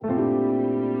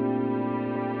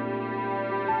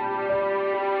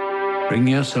Bring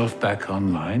yourself back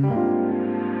online.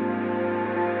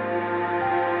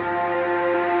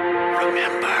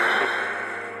 Remember.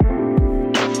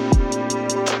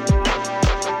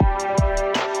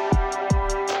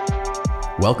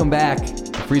 Welcome back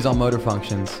to Freeze All Motor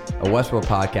Functions, a Westworld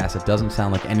podcast that doesn't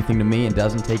sound like anything to me and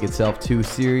doesn't take itself too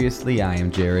seriously. I am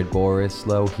Jared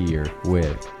Borislow here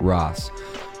with Ross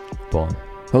Bullen.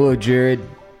 Hello, Jared.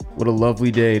 What a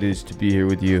lovely day it is to be here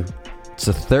with you. It's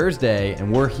a Thursday,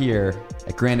 and we're here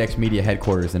at Grand X Media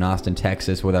headquarters in Austin,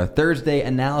 Texas, with our Thursday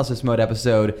analysis mode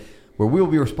episode, where we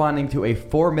will be responding to a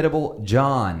formidable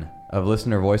John of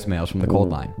listener voicemails from the cold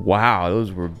line. Wow,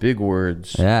 those were big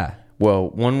words. Yeah. Well,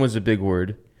 one was a big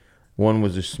word. One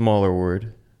was a smaller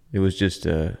word. It was just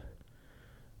an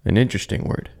interesting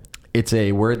word. It's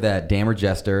a word that Dammer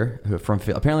Jester, who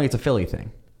apparently it's a Philly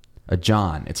thing. A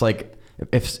John. It's like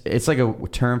a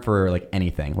term for like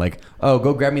anything. Like, oh,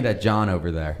 go grab me that John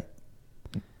over there.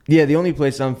 Yeah, the only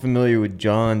place I'm familiar with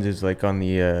Johns is like on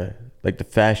the the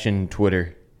fashion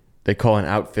Twitter. They call an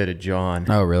outfit a John.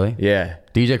 Oh, really? Yeah.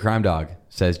 DJ Crime Dog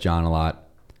says John a lot,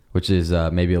 which is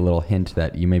maybe a little hint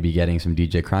that you may be getting some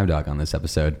DJ Crime Dog on this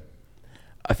episode.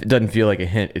 It doesn't feel like a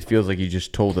hint. It feels like you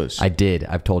just told us. I did.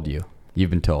 I've told you. You've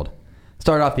been told.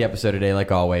 Start off the episode today,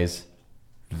 like always.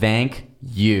 Thank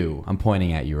you. I'm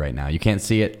pointing at you right now. You can't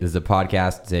see it. This is a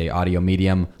podcast. It's a audio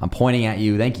medium. I'm pointing at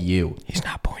you. Thank you. He's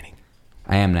not pointing.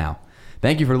 I am now.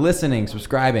 Thank you for listening,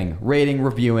 subscribing, rating,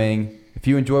 reviewing. If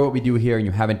you enjoy what we do here and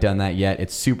you haven't done that yet,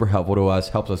 it's super helpful to us.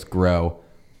 Helps us grow.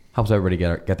 Helps everybody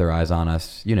get their eyes on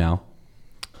us, you know.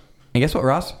 And guess what,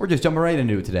 Ross? We're just jumping right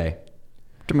into it today.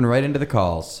 Jumping right into the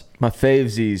calls. My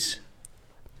favesies.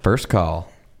 First call.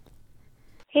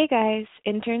 Hey guys,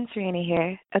 intern Serena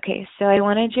here. Okay, so I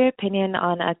wanted your opinion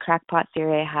on a crackpot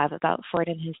theory I have about Ford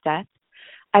and his death.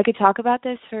 I could talk about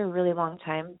this for a really long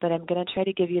time, but I'm going to try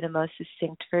to give you the most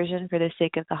succinct version for the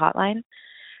sake of the hotline.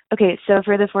 Okay, so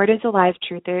for the Ford is alive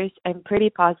truthers, I'm pretty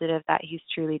positive that he's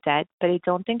truly dead, but I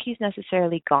don't think he's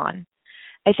necessarily gone.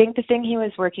 I think the thing he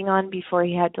was working on before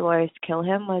he had Dolores kill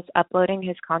him was uploading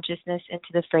his consciousness into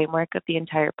the framework of the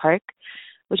entire park,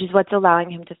 which is what's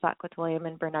allowing him to fuck with William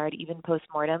and Bernard even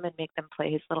post-mortem and make them play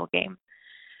his little game.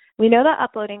 We know that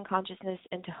uploading consciousness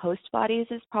into host bodies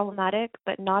is problematic,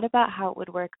 but not about how it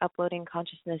would work uploading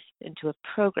consciousness into a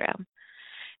program.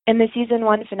 In the season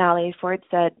 1 finale, Ford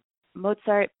said,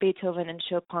 Mozart, Beethoven, and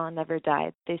Chopin never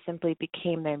died. They simply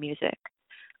became their music.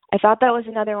 I thought that was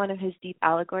another one of his deep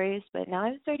allegories, but now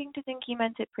I'm starting to think he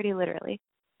meant it pretty literally.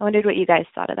 I wondered what you guys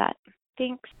thought of that.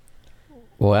 Thanks.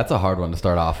 Well, that's a hard one to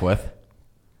start off with.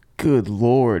 Good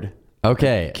Lord.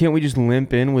 Okay. Can't we just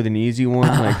limp in with an easy one?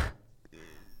 Like,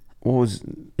 what was...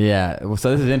 Yeah. Well, so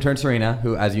this is intern Serena,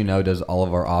 who, as you know, does all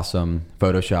of our awesome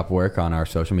Photoshop work on our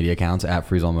social media accounts at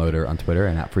FreezeAllMotor on Twitter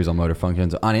and at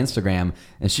FreezeAllMotorFunctions on Instagram.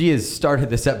 And she has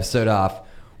started this episode off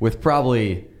with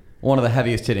probably one of the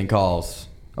heaviest hitting calls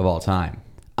of all time.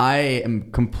 I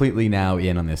am completely now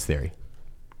in on this theory.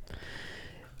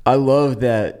 I love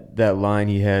that line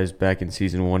he has back in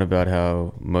season 1 about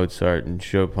how Mozart and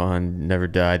Chopin never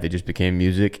died; they just became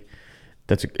music.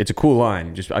 It's a cool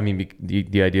line. Just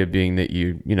the idea being that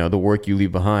you know the work you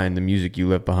leave behind, the music you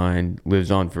left behind lives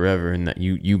on forever, and that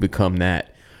you become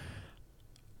that.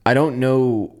 I don't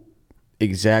know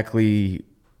exactly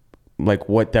like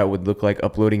what that would look like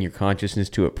uploading your consciousness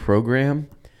to a program,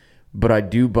 but I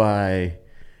do buy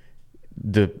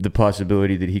the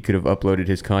possibility that he could have uploaded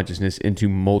his consciousness into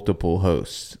multiple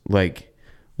hosts, like,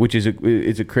 which is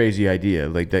a crazy idea.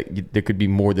 Like that there could be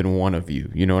more than one of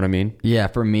you. You know what I mean? Yeah.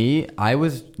 For me, I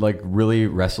was like really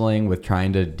wrestling with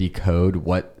trying to decode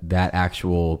what that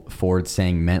actual Ford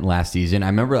saying meant last season. I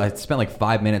remember I spent like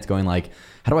 5 minutes going like,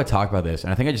 how do I talk about this?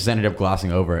 And I think I just ended up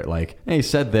glossing over it. Like, hey, he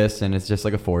said this, and it's just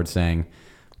like a Ford saying,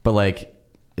 but like,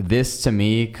 this to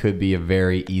me could be a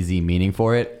very easy meaning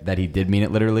for it, that he did mean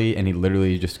it literally, and he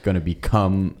literally is just going to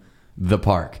become the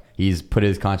park. He's put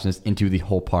his consciousness into the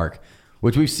whole park,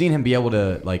 which we've seen him be able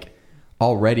to, like,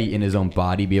 already in his own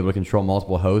body, be able to control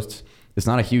multiple hosts. It's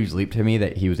not a huge leap to me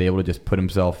that he was able to just put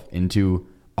himself into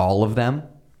all of them,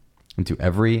 into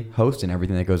every host and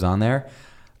everything that goes on there.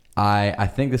 I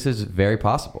think this is very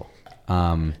possible.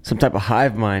 Some type of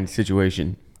hive mind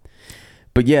situation.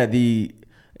 But yeah,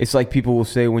 it's like people will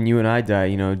say when you and I die,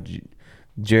 you know,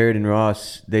 Jared and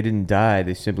Ross, they didn't die.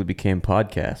 They simply became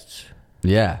podcasts.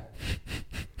 Yeah.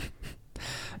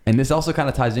 And this also kind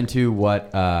of ties into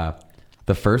what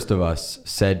the first of us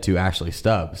said to Ashley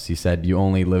Stubbs. He said, you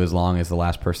only live as long as the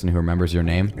last person who remembers your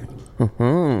name.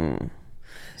 Uh-huh.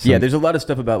 Yeah, there's a lot of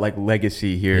stuff about like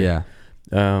legacy here. Yeah.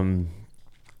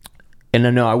 And I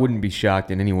know I wouldn't be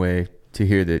shocked in any way to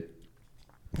hear that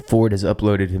Ford has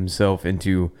uploaded himself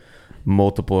into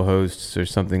multiple hosts or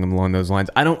something along those lines.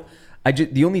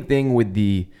 The only thing with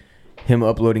him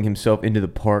uploading himself into the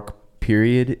park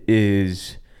period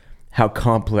is how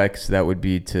complex that would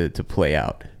be to play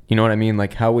out. You know what I mean?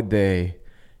 Like, how would they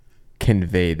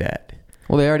convey that?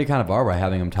 Well, they already kind of are by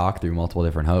having him talk through multiple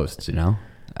different hosts, you know?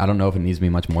 I don't know if it needs to be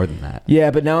much more than that. Yeah,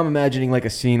 but now I'm imagining like a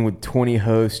scene with 20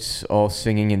 hosts all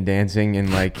singing and dancing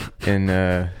and like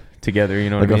together, you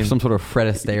know what I mean? Some sort of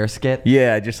Fred Astaire skit?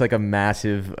 Yeah, just like a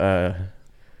massive,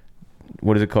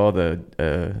 what is it called?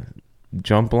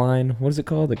 Jump line? What is it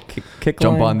called? The kick line?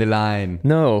 Jump on the line.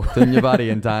 No. Turn your body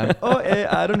in time. Oh, hey,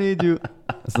 I don't need you.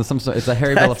 It's a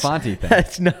Harry Belafonte thing.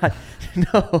 That's not,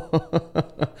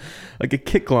 no. Like a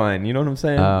kick line, you know what I'm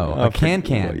saying? Oh, a can.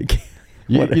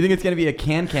 You think it's going to be a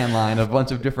can line of a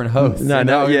bunch of different hosts?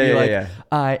 Yeah.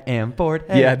 I am Ford.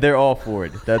 Hey. Yeah, they're all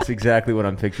Ford. That's exactly what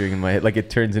I'm picturing in my head. Like it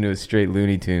turns into a straight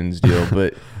Looney Tunes deal.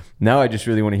 But now I just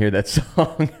really want to hear that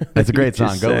song. It's a great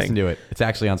song. Go listen to it. It's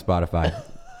actually on Spotify.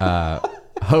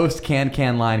 Host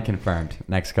can line confirmed.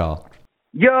 Next call.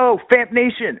 Yo, Famp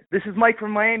Nation. This is Mike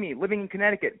from Miami, living in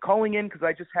Connecticut, calling in because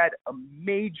I just had a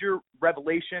major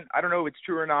revelation. I don't know if it's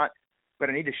true or not, but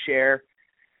I need to share.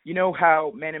 You know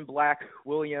how Men in Black,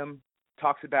 William,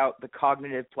 talks about the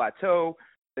cognitive plateau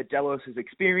that Delos is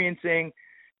experiencing?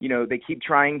 You know, they keep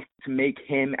trying to make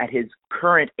him at his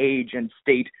current age and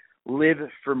state live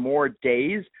for more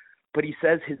days, but he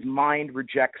says his mind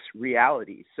rejects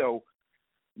reality. So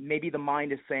maybe the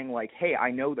mind is saying like, hey,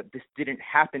 I know that this didn't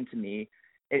happen to me.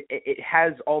 It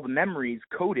has all the memories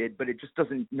coded, but it just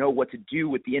doesn't know what to do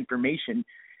with the information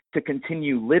to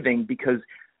continue living because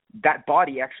that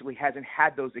body actually hasn't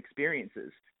had those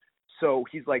experiences. So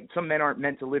he's like, some men aren't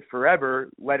meant to live forever.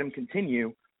 Let them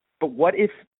continue. But what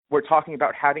if we're talking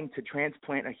about having to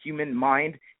transplant a human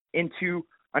mind into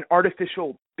an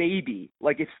artificial baby?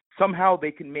 Like if somehow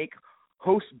they can make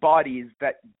host bodies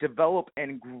that develop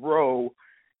and grow,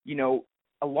 you know,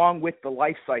 along with the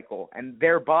life cycle, and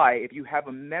thereby if you have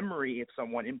a memory of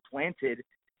someone implanted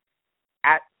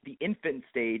at the infant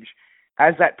stage,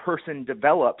 as that person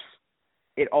develops,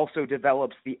 it also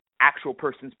develops the actual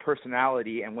person's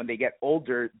personality. And when they get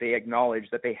older, they acknowledge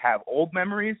that they have old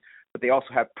memories, but they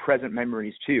also have present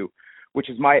memories too, which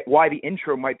is why the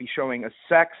intro might be showing a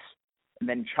sex and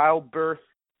then childbirth.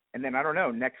 And then, I don't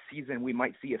know, next season we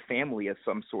might see a family of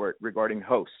some sort regarding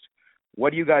host.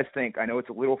 What do you guys think? I know it's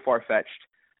a little far-fetched,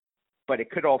 but it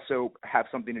could also have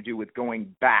something to do with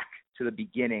going back to the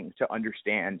beginning to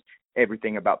understand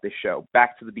everything about this show.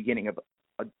 Back to the beginning of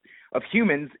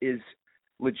humans is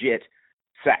legit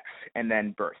sex and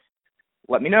then birth.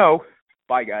 Let me know.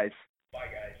 Bye, guys.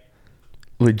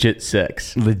 Legit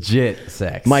sex.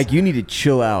 Mike, you need to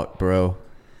chill out, bro.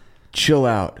 Chill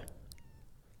out.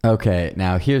 Okay,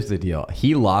 now here's the deal.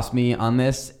 He lost me on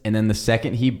this, and then the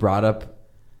second he brought up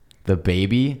the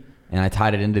baby, and I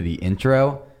tied it into the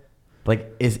intro,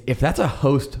 like, if that's a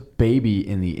host baby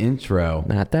in the intro...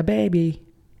 Not the baby.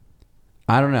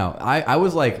 I don't know. I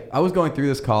was going through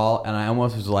this call, and I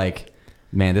almost was like,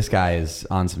 man, this guy is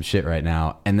on some shit right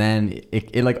now. And then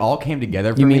it like all came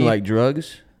together for me. You mean like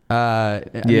drugs? You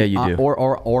do.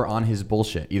 Or on his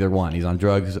bullshit. Either one. He's on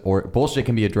drugs, or bullshit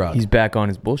can be a drug. He's back on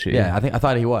his bullshit. Yeah, I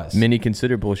thought he was. Many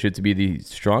consider bullshit to be the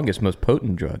strongest, most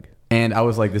potent drug. And I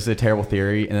was like, this is a terrible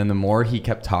theory. And then the more he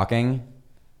kept talking,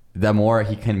 the more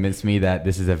he convinced me that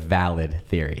this is a valid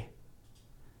theory.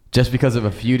 Just because of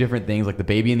a few different things, like the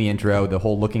baby in the intro, the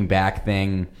whole looking back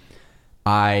thing.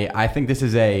 I think this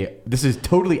is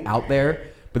totally out there,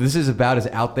 but this is about as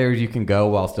out there as you can go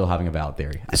while still having a valid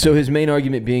theory. So his main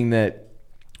argument being that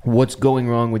what's going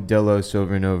wrong with Delos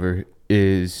over and over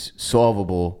is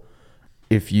solvable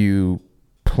if you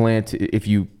planted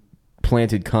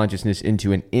consciousness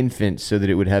into an infant so that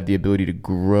it would have the ability to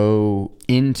grow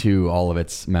into all of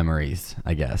its memories,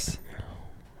 I guess.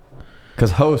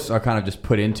 Because hosts are kind of just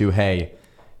put into, hey,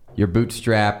 you're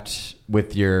bootstrapped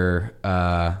with your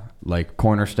like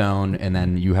cornerstone, and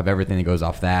then you have everything that goes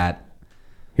off that.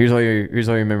 Here's all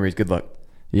your memories. Good luck.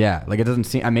 Yeah, like it doesn't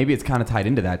seem. Maybe it's kind of tied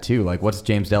into that too. Like, what's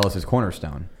James Delos'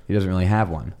 cornerstone? He doesn't really have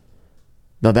one.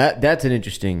 Now that's an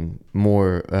interesting,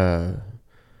 more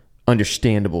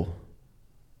understandable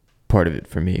part of it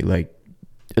for me. Like,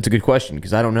 it's a good question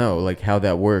because I don't know like how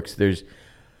that works. There's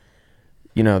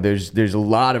a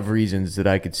lot of reasons that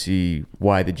I could see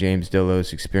why the James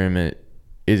Delos experiment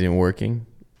isn't working,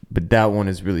 but that one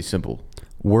is really simple.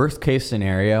 Worst case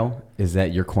scenario is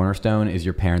that your cornerstone is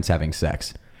your parents having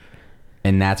sex,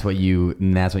 and that's what you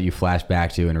flash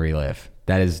back to and relive.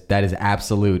 That is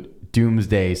absolute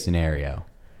doomsday scenario.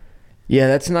 Yeah,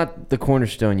 that's not the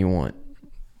cornerstone you want.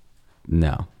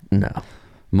 No.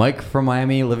 Mike from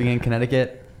Miami, living in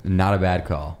Connecticut, not a bad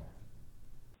call.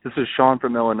 This is Sean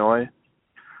from Illinois.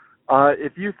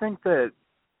 If you think that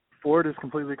Ford is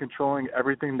completely controlling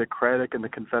everything that Craddock and the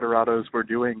Confederados were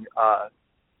doing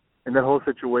in that whole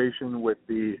situation with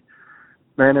the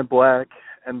Man in Black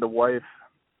and the wife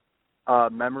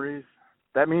memories,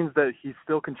 that means that he's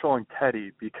still controlling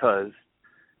Teddy because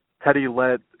Teddy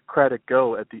let Craddock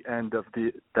go at the end of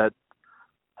that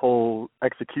whole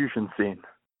execution scene.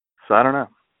 So I don't know.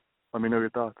 Let me know your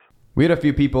thoughts. We had a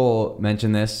few people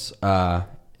mention this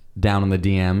down in the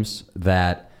DMs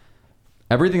that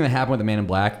everything that happened with the Man in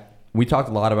Black, we talked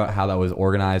a lot about how that was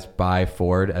organized by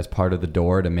Ford as part of the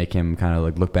door to make him kind of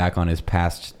like look back on his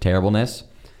past terribleness.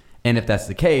 And if that's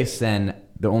the case, then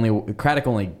Craddock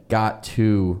only got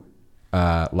to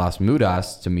Las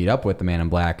Mudas to meet up with the Man in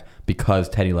Black because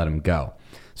Teddy let him go.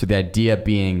 So the idea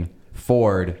being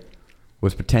Ford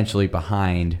was potentially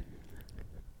behind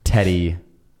Teddy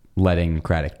letting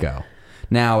Craddock go.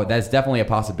 Now, that's definitely a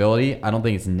possibility. I don't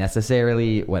think it's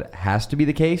necessarily what has to be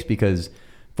the case because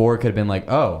Ford could have been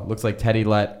like, oh, looks like Teddy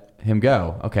let him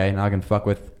go. Okay, now I can fuck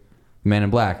with Man in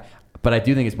Black. But I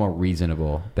do think it's more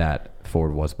reasonable that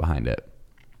Ford was behind it.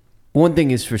 One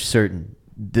thing is for certain.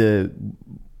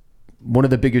 One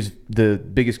of the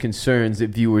biggest concerns that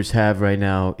viewers have right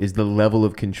now is the level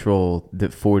of control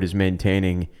that Ford is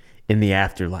maintaining in the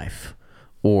afterlife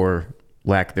or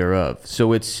lack thereof.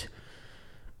 So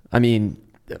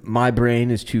my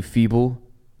brain is too feeble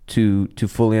to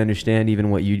fully understand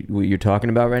even what you're talking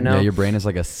about right now. Yeah, your brain is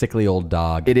like a sickly old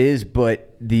dog. It is,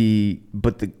 but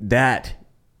that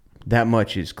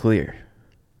much is clear.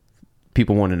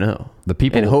 People want to know.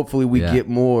 And hopefully we get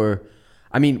more.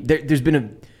 I mean, there's been a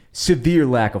severe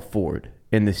lack of Ford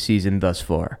in this season thus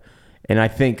far. And I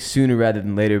think sooner rather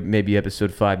than later, maybe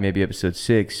episode 5, maybe episode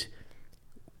 6,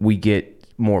 we get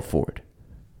more Ford.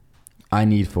 I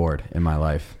need Ford in my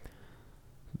life.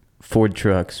 Ford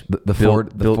trucks. Built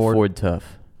Ford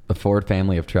tough. The Ford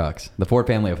family of trucks. The Ford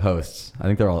family of hosts. I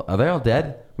think are they all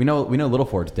dead? We know Little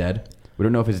Ford's dead. We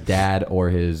don't know if his dad or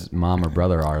his mom or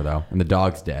brother are though. And the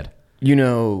dog's dead. You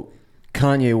know,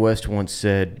 Kanye West once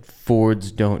said,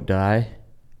 "Fords don't die."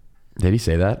 Did he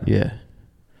say that? Yeah.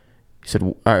 He said,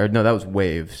 no, that was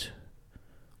Waves.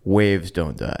 Waves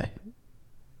don't die.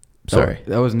 Sorry.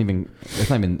 That's not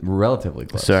even relatively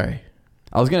close. Sorry.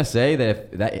 I was going to say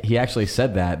that if he actually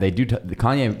said that,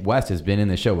 Kanye West has been in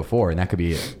the show before, and that could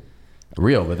be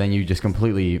real, but then you just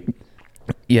completely...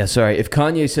 Yeah, sorry. If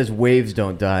Kanye says waves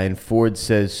don't die and Ford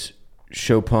says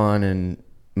Chopin and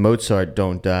Mozart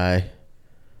don't die,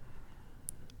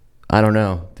 I don't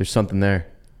know. There's something there.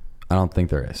 I don't think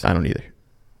there is. I don't either.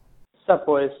 What's up,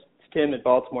 boys? It's Tim in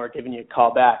Baltimore giving you a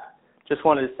call back. Just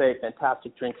wanted to say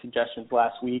fantastic drink suggestions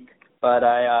last week, but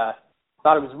I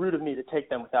thought it was rude of me to take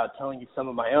them without telling you some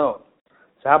of my own.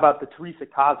 So how about the Teresa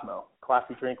Cosmo,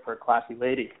 classy drink for a classy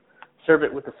lady? Serve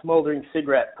it with a smoldering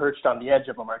cigarette perched on the edge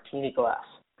of a martini glass.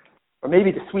 Or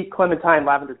maybe the sweet clementine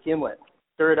lavender gimlet.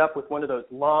 Stir it up with one of those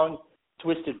long,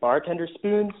 twisted bartender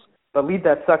spoons, but leave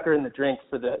that sucker in the drink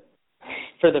for the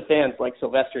fans like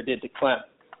Sylvester did to Clem.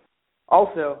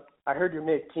 Also, I heard your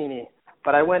Maeve-tini,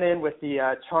 but I went in with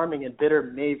the charming and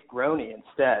bitter Maeve Grony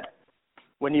instead.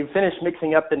 When you finish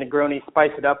mixing up the Negroni,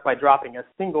 spice it up by dropping a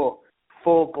single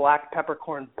full black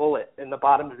peppercorn bullet in the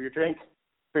bottom of your drink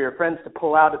for your friends to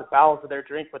pull out of the bowels of their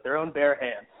drink with their own bare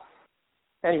hands.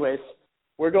 Anyways,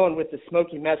 we're going with the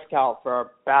smoky mezcal for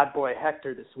our bad boy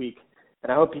Hector this week,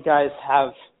 and I hope you guys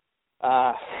have...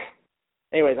 I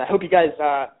hope you guys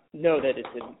know that it's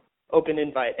an open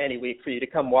invite any week for you to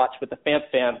come watch with the Famp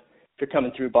Fam if you're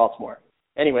coming through Baltimore.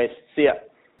 Anyways, see ya.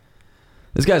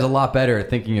 This guy's a lot better at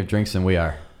thinking of drinks than we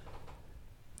are.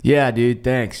 Yeah, dude.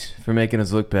 Thanks for making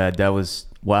us look bad. That was...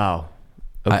 Wow.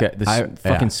 Okay.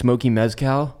 Fucking smoky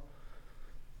mezcal?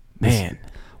 Man.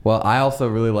 Well, I also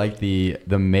really like the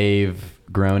Maeve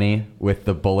Grony with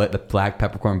the bullet, the black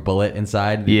peppercorn bullet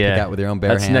inside. You pick out with your own bare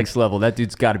hands. That's next level. That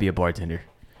dude's got to be a bartender.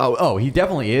 Oh, he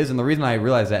definitely is. And the reason I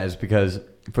realize that is because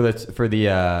for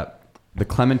the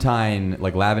clementine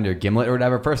like lavender gimlet or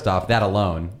whatever. First off, that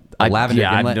alone, lavender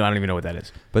gimlet. I don't even know what that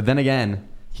is. But then again,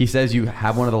 he says you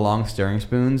have one of the long stirring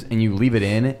spoons and you leave it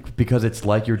in because it's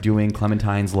like you're doing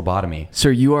Clementine's lobotomy.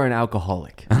 Sir, you are an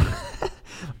alcoholic.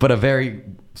 But a very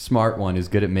smart one who's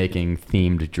good at making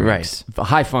themed drinks. Right.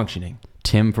 High functioning.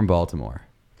 Tim from Baltimore.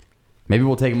 Maybe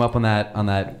we'll take him up on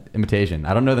that invitation.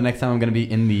 I don't know the next time I'm going to be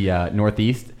in the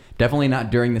Northeast. Definitely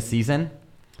not during the season.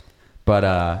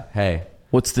 But hey,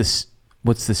 what's the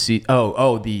season?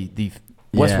 The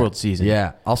Westworld season.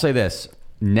 Yeah, I'll say this: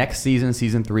 next season,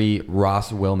 season 3,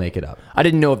 Ross will make it up. I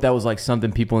didn't know if that was like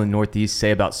something people in the Northeast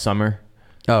say about summer.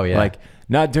 Oh yeah, like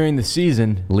Not during the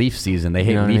season. Leaf season. They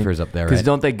hate leafers up there, right? Because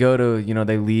don't they go to,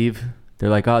 they leave. They're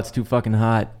like, oh, it's too fucking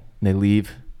hot. And they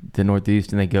leave the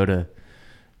Northeast and they go to,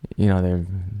 their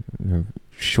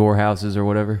shore houses or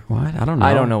whatever. What? I don't know.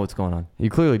 I don't know what's going on. You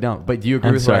clearly don't. But do you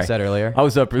agree with what I said earlier? I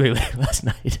was up really late last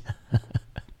night.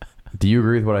 Do you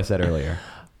agree with what I said earlier?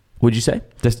 What'd you say?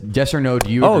 Just yes or no,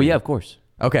 do you agree? Oh, yeah, of course.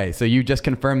 Okay, so you just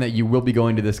confirmed that you will be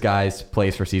going to this guy's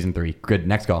place for season 3. Good.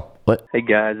 Next call. What? Hey,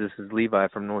 guys. This is Levi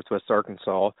from Northwest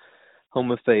Arkansas,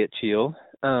 home of Fayetteville.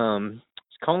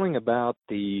 It's calling about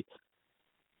the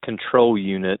control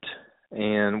unit,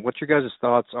 and what's your guys'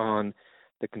 thoughts on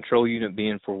the control unit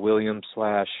being for William /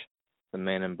 the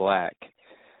Man in Black?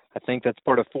 I think that's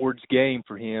part of Ford's game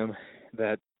for him,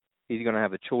 that he's going to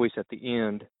have a choice at the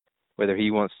end whether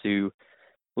he wants to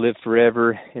live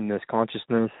forever in this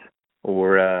consciousness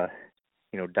or,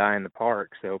 die in the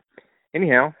park. So,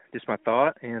 anyhow, just my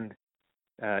thought, and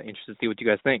interested to see what you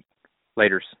guys think.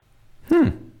 Laters.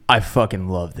 I fucking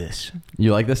love this.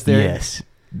 You like this theory? Yes.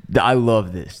 I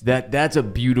love this. That's a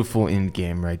beautiful end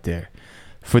game right there.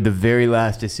 For the very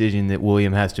last decision that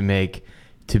William has to make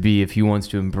to be if he wants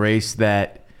to embrace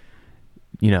that,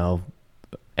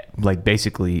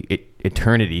 basically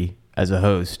eternity as a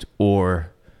host,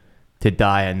 or to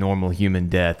die a normal human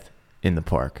death in the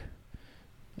park.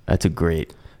 That's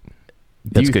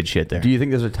good shit there. Do you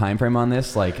think there's a time frame on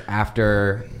this? Like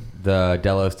after the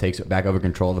Delos takes back over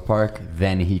control of the park,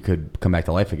 then he could come back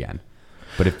to life again.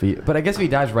 But I guess if he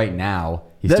dies right now,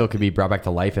 he still could be brought back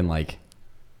to life in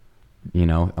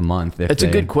a month. That's a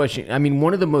good question. I mean,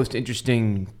 one of the most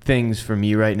interesting things for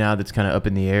me right now that's kind of up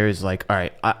in the air is all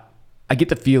right, I get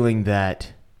the feeling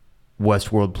that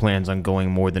Westworld plans on going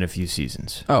more than a few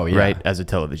seasons. Oh, yeah. Right? As a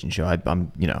television show.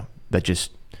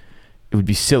 It would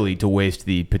be silly to waste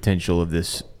the potential of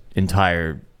this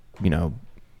entire,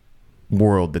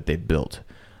 world that they've built.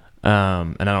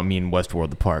 And I don't mean Westworld,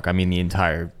 the park. I mean the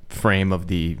entire frame of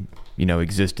the,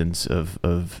 existence of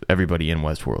everybody in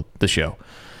Westworld, the show.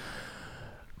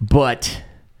 But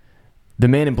the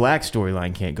Man in Black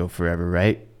storyline can't go forever,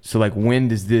 right? So, when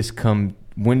does this become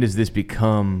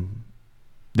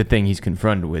the thing he's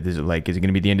confronted with? Is it going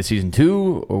to be the end of season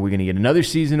 2, or are we going to get another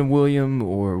season of William,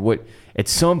 or what? At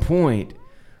some point,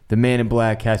 the Man in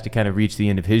Black has to kind of reach the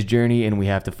end of his journey, and we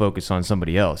have to focus on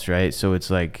somebody else, right? So it's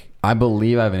I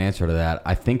believe I have an answer to that.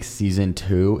 I think season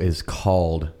 2 is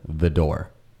called The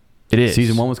Door. It is.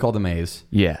 Season 1 was called The Maze.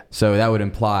 Yeah. So that would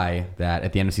imply that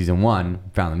at the end of season 1, he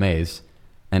found the maze.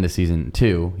 End of season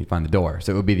 2, he'd find the door.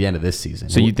 So it would be the end of this season.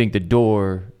 So you think the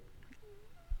door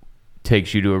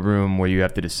takes you to a room where you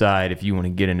have to decide if you want to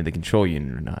get into the control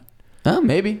unit or not?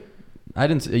 Maybe.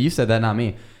 You said that, not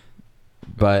me.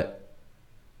 But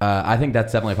I think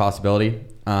that's definitely a possibility.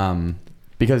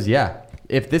 Because,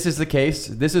 if this is the case,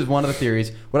 this is one of the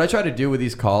theories. What I try to do with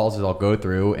these calls is I'll go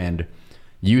through and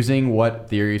using what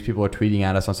theories people are tweeting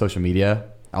at us on social media,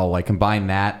 I'll combine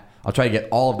that. I'll try to get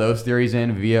all of those theories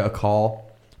in via a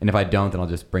call. And if I don't, then I'll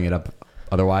just bring it up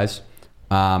otherwise.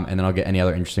 And then I'll get any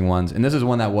other interesting ones. And this is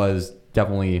one that was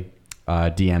definitely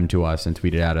DM'd to us and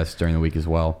tweeted at us during the week as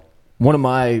well. One of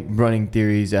my running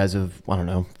theories as of,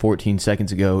 14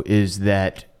 seconds ago is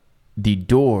that the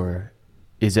door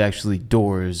is actually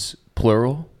doors,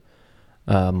 plural,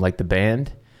 like the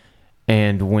band.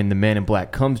 And when the Man in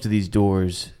Black comes to these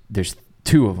doors, there's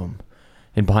 2 of them.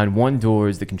 And behind one door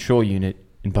is the control unit.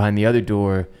 And behind the other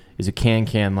door is a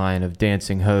can line of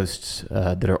dancing hosts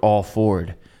that are all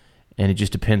Ford. And it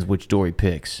just depends which door he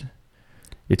picks.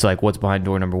 It's what's behind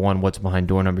door number 1, what's behind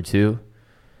door number 2.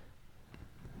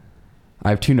 I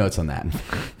have 2 notes on that.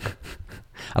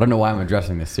 I don't know why I'm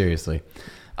addressing this seriously.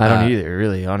 I don't either,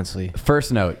 really, honestly.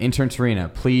 First note, intern Serena,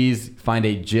 please find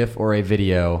a GIF or a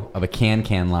video of a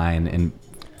can line and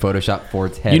Photoshop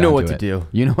Ford's head. You know what to do.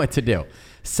 You know what to do.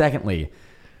 Secondly,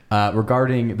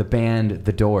 regarding the band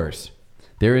The Doors,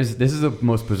 this is the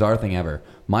most bizarre thing ever.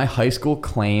 My high school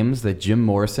claims that Jim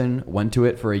Morrison went to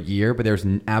it for a year, but there's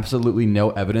absolutely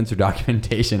no evidence or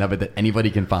documentation of it that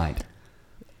anybody can find.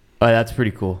 Oh, that's pretty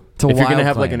cool. If you're going to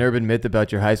have an urban myth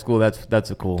about your high school,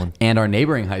 that's a cool one. And our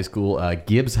neighboring high school,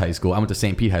 Gibbs High School. I went to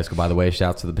St. Pete High School, by the way.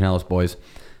 Shouts to the Pinellas boys.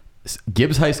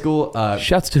 Gibbs High School.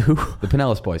 Shouts to who? The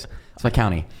Pinellas boys. It's my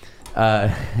county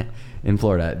in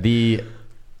Florida. The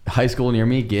high school near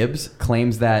me, Gibbs,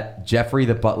 claims that Jeffrey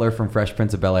the butler from Fresh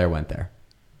Prince of Bel-Air went there.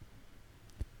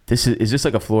 Is this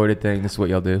like a Florida thing? This is what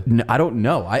y'all do? No, I don't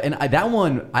know. That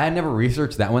one, I had never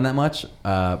researched that one that much.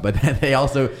 But they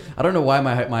also, I don't know why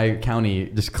my county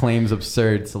just claims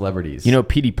absurd celebrities.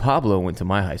 P.D. Pablo went to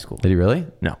my high school. Did he really?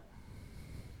 No.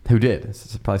 Who did? This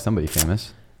is probably somebody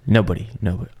famous. Nobody.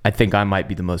 I think I might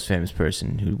be the most famous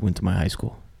person who went to my high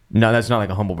school. No, that's not like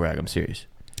a humble brag. I'm serious.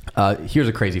 Here's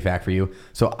a crazy fact for you.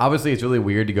 So obviously it's really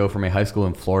weird to go from a high school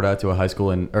in Florida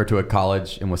to a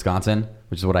college in Wisconsin,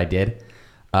 which is what I did.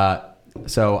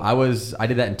 So I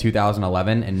did that in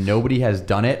 2011, and nobody has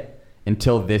done it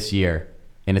until this year,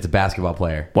 and it's a basketball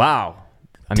player. Wow.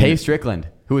 Tay Strickland,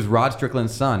 who is Rod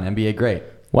Strickland's son, NBA great.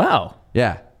 Wow.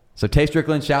 Yeah. So Tay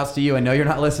Strickland, shouts to you. I know you're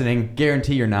not listening.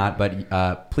 Guarantee you're not,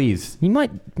 but please. You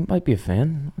might be a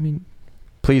fan. I mean,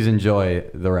 please enjoy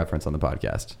the reference on the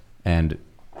podcast, and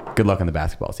good luck on the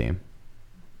basketball team.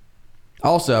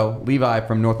 Also, Levi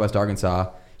from Northwest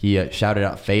Arkansas, he shouted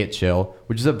out Fayette Chill,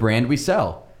 which is a brand we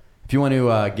sell. If you want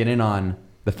to get in on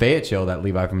the Fayette Chill that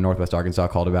Levi from Northwest Arkansas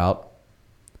called about,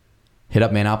 hit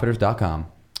up manoutfitters.com.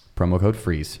 Promo code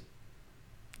FREEZE.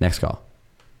 Next call.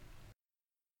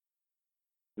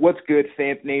 What's good,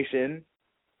 Famp Nation?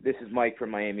 This is Mike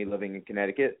from Miami, living in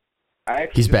Connecticut. I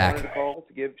actually He's just back. wanted to call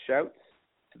to give shouts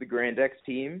to the Grand X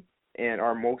team and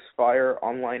our Most Fire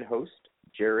online host,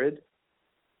 Jared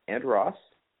and Ross,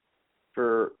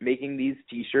 for making these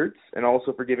T-shirts, and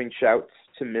also for giving shouts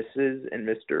to Mrs. and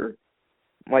Mr.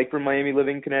 Mike from Miami,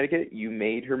 living in Connecticut. You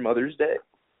made her Mother's Day,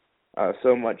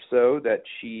 so much so that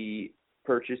she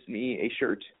purchased me a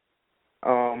shirt.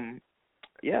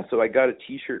 Yeah, so I got a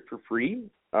T-shirt for free.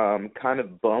 Kind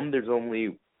of bummed there's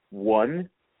only one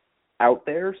out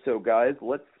there. So guys,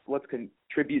 let's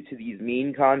contribute to these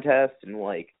meme contests and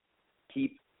like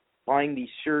keep buying these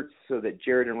shirts so that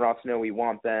Jared and Ross know we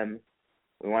want them.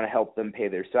 We want to help them pay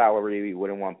their salary. We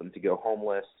wouldn't want them to go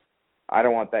homeless. I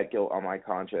don't want that guilt on my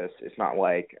conscience. It's not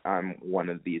like I'm one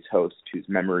of these hosts whose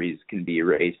memories can be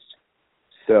erased.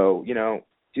 So,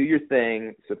 do your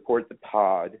thing, support the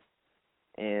pod,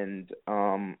 and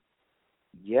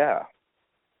yeah,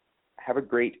 have a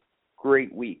great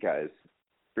week, guys.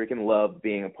 Freaking love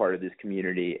being a part of this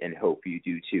community, and hope you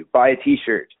do too. Buy a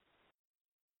T-shirt.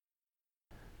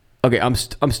 Okay, I'm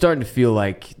starting to feel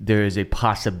like there is a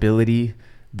possibility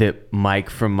that Mike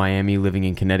from Miami, living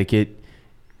in Connecticut,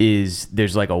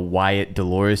 there's like a Wyatt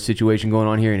Dolores situation going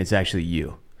on here, and it's actually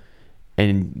you.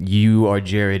 And you are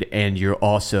Jared, and you're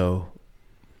also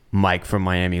Mike from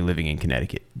Miami, living in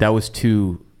Connecticut. That was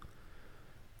too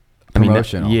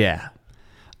promotional. Yeah.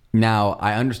 Now,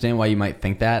 I understand why you might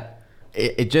think that.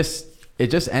 It just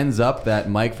ends up that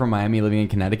Mike from Miami, living in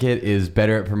Connecticut, is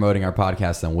better at promoting our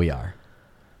podcast than we are.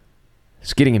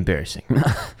 It's getting embarrassing.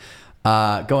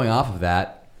 Going off of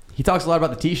that, he talks a lot about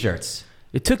the T-shirts.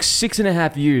 It took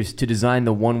 6.5 years to design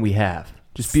the one we have.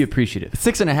 Just be appreciative.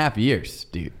 6.5 years,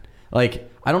 dude.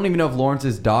 Like, I don't even know if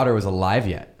Lawrence's daughter was alive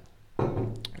yet.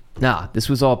 Nah, this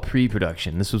was all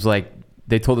pre-production. This was like,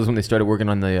 they told us when they started working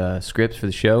on the scripts for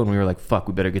the show, and we were like, fuck,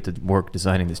 we better get to work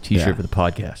designing this T-shirt for the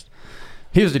podcast.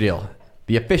 Here's the deal.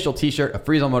 The official T-shirt of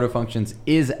Freeze on Motor Functions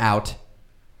is out.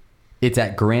 It's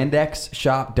at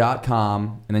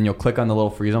grandexshop.com, and then you'll click on the little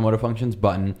Freeze on Motor Functions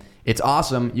button. It's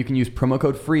awesome. You can use promo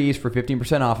code FREEZE for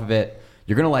 15% off of it.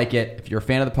 You're going to like it. If you're a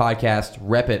fan of the podcast,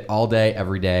 rep it all day,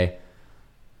 every day,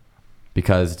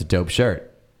 because it's a dope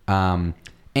shirt. And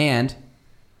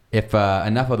if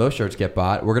enough of those shirts get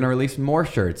bought, we're going to release more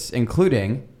shirts,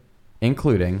 including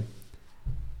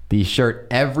the shirt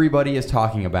everybody is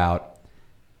talking about,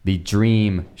 the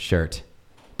Dream shirt.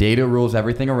 Data rules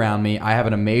everything around me. I have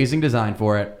an amazing design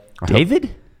for it.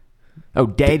 David?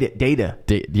 Data.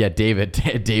 Yeah,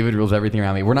 David. David rules everything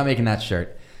around me. We're not making that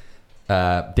shirt.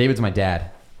 David's my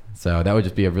dad, so that would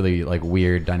just be a really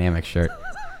weird dynamic shirt.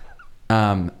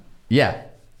 Yeah.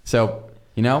 So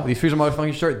these Freeze on Motor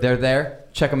Function shirt, they're there.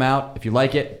 Check them out. If you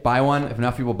like it, buy one. If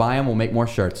enough people buy them, we'll make more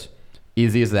shirts.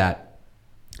 Easy as that.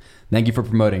 Thank you for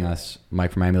promoting us,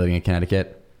 Mike from Miami, living in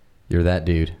Connecticut. You're that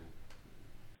dude.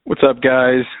 What's up,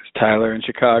 guys? It's Tyler in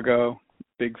Chicago.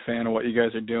 Big fan of what you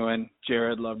guys are doing.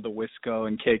 Jared, love the Wisco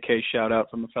and KK shout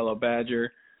out from a fellow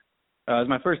Badger. It's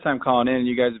my first time calling in.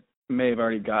 You guys may have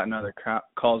already gotten other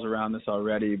calls around this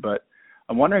already, but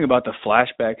I'm wondering about the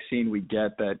flashback scene we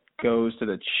get that goes to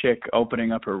the chick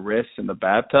opening up her wrists in the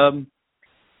bathtub.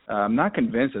 I'm not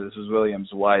convinced that this was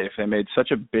William's wife. They made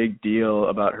such a big deal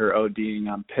about her ODing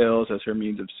on pills as her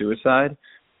means of suicide.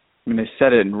 I mean, they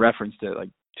said it and referenced it like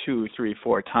 2, 3,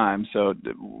 4 times. So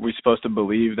we're supposed to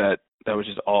believe that was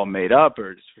just all made up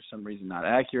or just for some reason not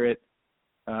accurate.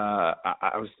 I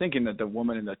was thinking that the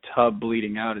woman in the tub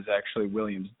bleeding out is actually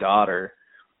William's daughter,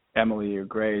 Emily or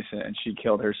Grace, and she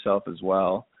killed herself as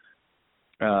well.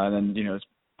 And then, it's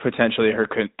potentially her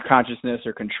consciousness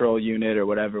or control unit or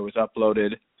whatever was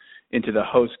uploaded into the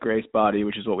host Grace body,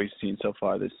 which is what we've seen so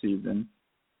far this season.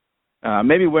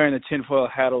 Maybe wearing the tinfoil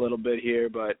hat a little bit here,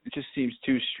 but it just seems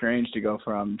too strange to go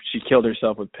from she killed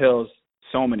herself with pills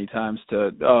so many times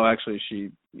to, actually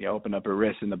she opened up her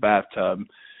wrist in the bathtub.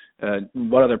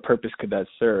 What other purpose could that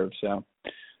serve? So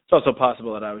it's also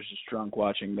possible that I was just drunk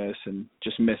watching this and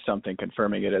just missed something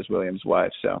confirming it as William's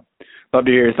wife. So love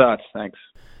to hear your thoughts. Thanks.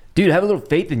 Dude, have a little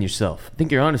faith in yourself. I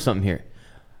think you're onto something here.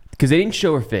 Because they didn't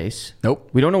show her face. Nope.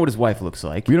 We don't know what his wife looks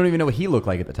like. We don't even know what he looked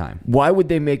like at the time. Why would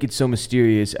they make it so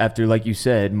mysterious after, like you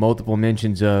said, multiple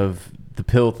mentions of the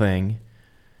pill thing,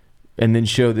 and then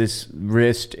show this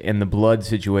wrist and the blood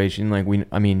situation?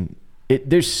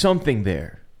 There's something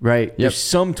there, right? Yep. There's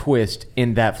some twist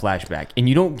in that flashback, and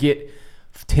you don't get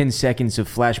 10 seconds of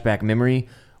flashback memory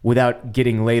without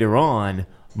getting later on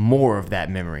more of that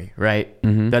memory, right?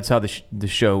 Mm-hmm. That's how the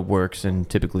show works, and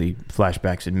typically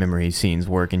flashbacks and memory scenes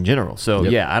work in general. So,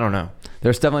 I don't know.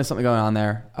 There's definitely something going on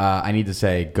there. I need to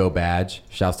say, go Badge.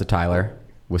 Shouts to Tyler,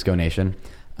 Wisco Nation.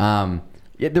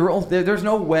 There's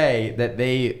no way that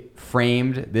they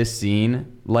framed this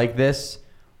scene like this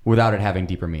without it having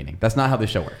deeper meaning. That's not how this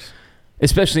show works.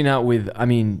 Especially not with,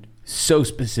 so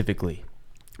specifically.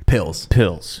 Pills.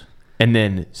 And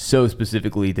then so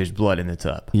specifically, there's blood in the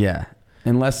tub. Yeah.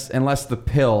 Unless the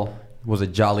pill was a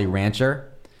Jolly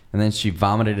Rancher, and then she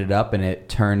vomited it up and it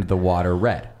turned the water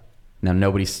red. Now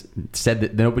nobody has said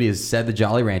the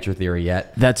Jolly Rancher theory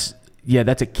yet. That's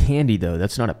a candy though.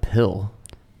 That's not a pill.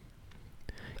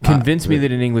 Convince me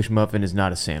that an English muffin is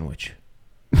not a sandwich.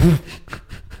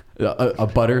 a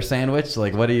butter sandwich?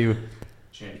 Like, what do you?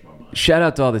 Change my mind. Shout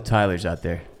out to all the Tylers out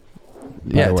there.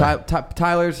 Yeah,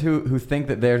 Tylers who think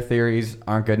that their theories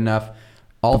aren't good enough.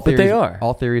 But they are.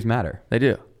 All theories matter. They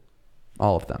do.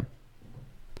 All of them.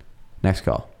 Next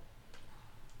call.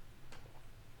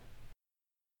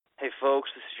 Hey, folks,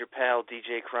 this is your pal,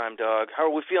 DJ Crime Dog. How are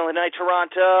we feeling tonight,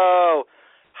 Toronto?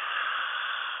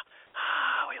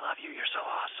 We love you. You're so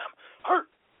awesome.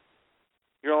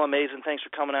 You're all amazing. Thanks for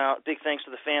coming out. Big thanks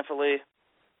to the family.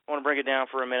 I want to bring it down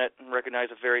for a minute and recognize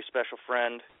a very special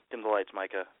friend. Dim the lights,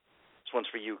 Micah. This one's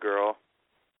for you, girl.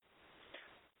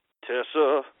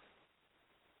 Tessa.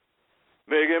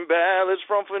 Making ballads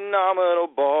from phenomenal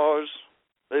bars.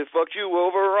 They fucked you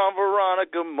over on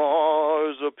Veronica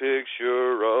Mars. A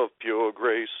picture of pure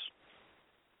grace.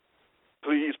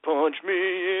 Please punch me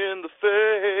in the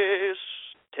face.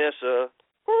 Tessa,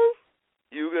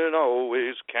 you can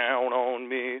always count on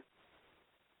me.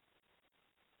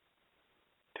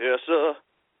 Tessa,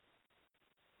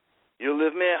 you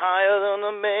lift me higher than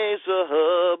the Mesa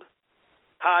Hub.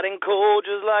 Hot and cold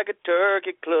just like a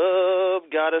turkey club.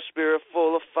 Got a spirit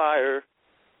full of fire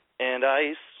and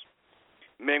ice.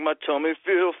 Make my tummy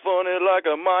feel funny like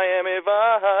a Miami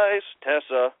Vice.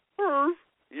 Tessa,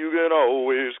 you can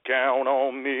always count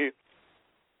on me.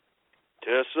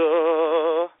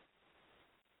 Tessa,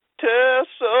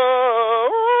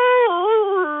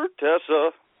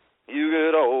 you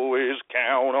can always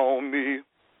count on me.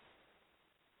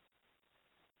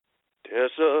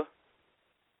 Tessa,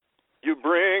 you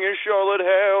bring in Charlotte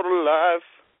hell to life.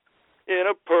 In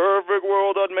a perfect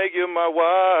world, I'd make you my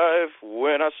wife.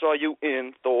 When I saw you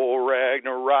in Thor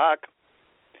Ragnarok,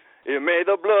 it made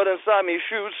the blood inside me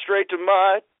shoot straight to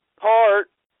my heart.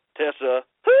 Tessa,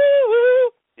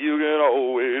 you can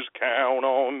always count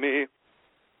on me.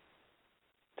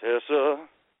 Tessa,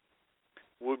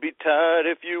 would be tight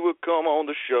if you would come on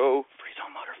the show. Freeze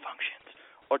on motor functions.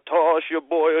 Or toss your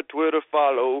boy a Twitter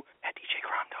follow at DJ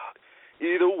Crime Dog.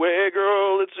 Either way,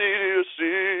 girl, it's easy to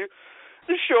see.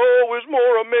 The show is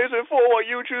more amazing for what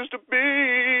you choose to be.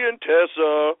 And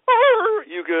Tessa,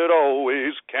 you could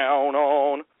always count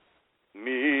on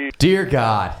me. Dear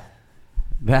God,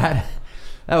 that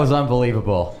was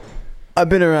unbelievable. I've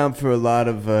been around for a lot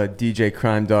of DJ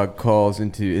Crime Dog calls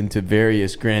into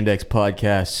various Grand X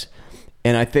podcasts,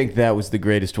 and I think that was the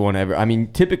greatest one ever. I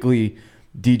mean, typically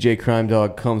DJ Crime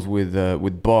Dog comes with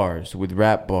bars, with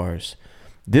rap bars.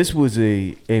 This was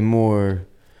a more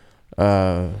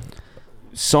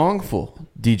songful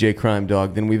DJ Crime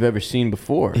Dog than we've ever seen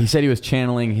before. He said he was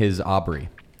channeling his Aubrey.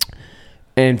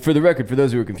 And for the record, for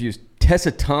those who are confused,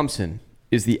 Tessa Thompson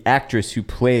is the actress who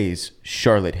plays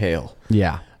Charlotte Hale.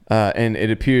 Yeah. And it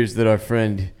appears that our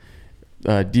friend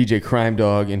DJ Crime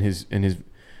Dog and his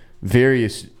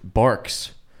various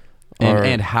barks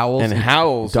and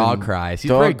howls dog cries.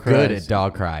 He's very good at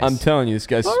dog cries. I'm telling you, this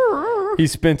guy's he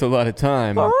spent a lot of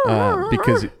time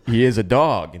because he is a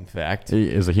dog. In fact, he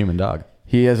is a human dog.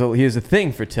 He has a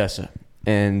thing for Tessa,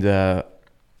 and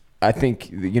I think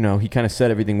he kind of said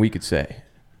everything we could say.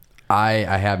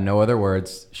 I have no other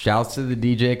words. Shouts to the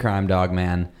DJ Crime Dog,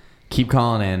 man. Keep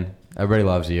calling in. Everybody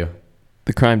loves you.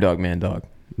 The Crime Dog man dog.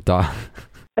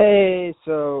 Hey,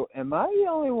 so am I the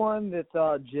only one that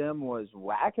thought Jim was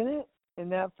whacking it in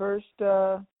that first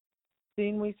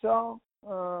scene we saw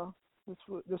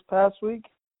this past week?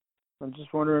 I'm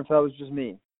just wondering if that was just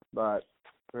me, but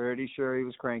pretty sure he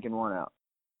was cranking one out.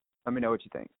 Let me know what you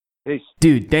think. Peace.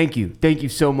 Dude, thank you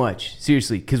so much.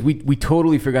 Seriously, because we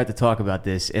totally forgot to talk about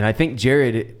this, and I think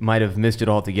Jared might have missed it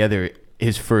altogether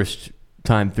his first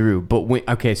time through.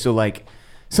 But so like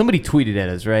somebody tweeted at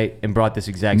us, right, and brought this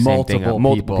exact same thing up.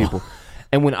 Multiple people.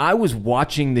 And when I was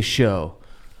watching the show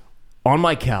on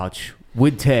my couch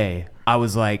with Tay, I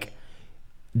was like,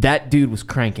 that dude was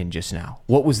cranking just now.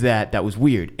 What was that? That was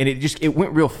weird. And it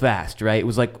went real fast, right? It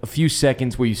was like a few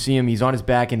seconds where you see him, he's on his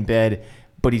back in bed,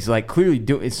 but he's like clearly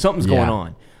doing something's going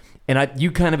on. And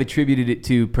you kind of attributed it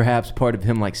to perhaps part of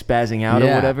him like spazzing out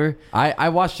or whatever. I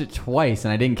watched it twice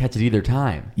and I didn't catch it either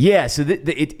time. Yeah, so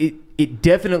it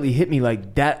definitely hit me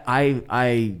like that.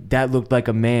 That looked like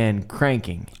a man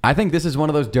cranking. I think this is one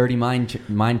of those dirty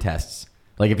mind tests.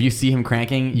 Like if you see him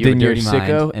cranking, you're a dirty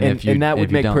sicko, mind, and that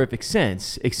would make perfect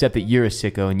sense. Except that you're a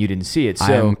sicko and you didn't see it.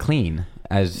 So I'm clean,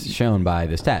 as shown by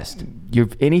this test. You're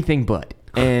anything but.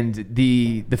 And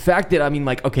the fact that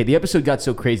the episode got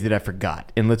so crazy that I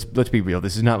forgot. And let's be real,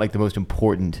 this is not like the most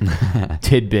important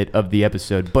tidbit of the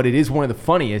episode, but it is one of the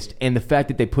funniest. And the fact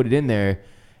that they put it in there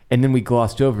and then we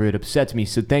glossed over it upsets me.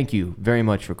 So thank you very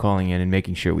much for calling in and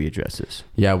making sure we address this.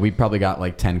 Yeah, we probably got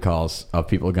like 10 calls of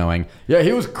people going, yeah,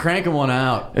 he was cranking one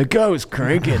out. The guy was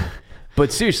cranking.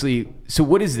 But seriously, so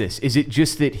what is this? Is it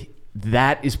just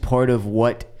that is part of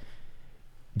what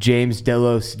James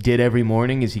Delos did every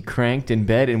morning? Is he cranked in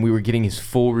bed and we were getting his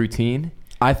full routine?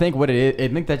 I think what it is,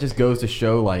 I think that just goes to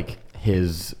show like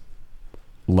his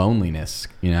loneliness,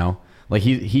 you know? Like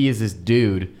he is this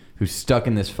dude who's stuck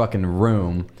in this fucking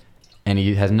room and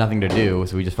he has nothing to do,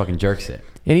 so he just fucking jerks it.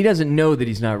 And he doesn't know that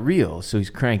he's not real, so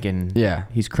he's cranking. Yeah,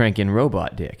 he's cranking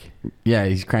robot dick. Yeah,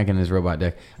 he's cranking his robot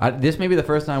dick. This may be the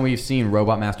first time we've seen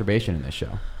robot masturbation in this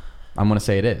show. I'm gonna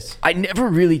say it is. I never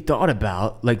really thought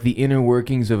about like the inner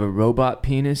workings of a robot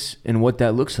penis and what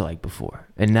that looks like before,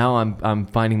 and now I'm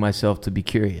finding myself to be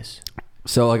curious.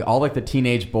 So like all like the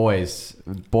teenage boy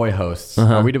hosts,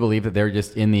 are we to believe that they're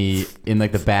just in the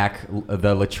back of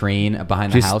the latrine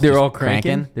behind the house? They're all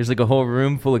cranking. There's like a whole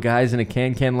room full of guys in a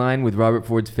can line with Robert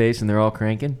Ford's face, and they're all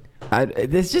cranking.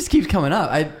 This just keeps coming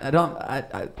up.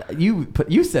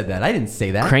 You said that. I didn't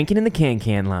say that. Cranking in the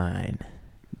can line.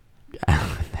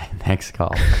 Next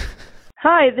call.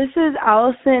 Hi, this is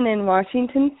Allison in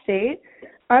Washington State.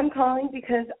 I'm calling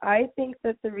because I think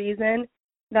that the reason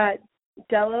that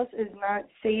Delos is not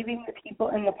saving the people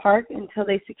in the park until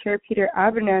they secure Peter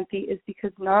Abernathy is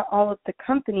because not all of the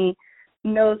company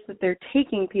knows that they're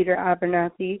taking Peter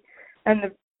Abernathy, and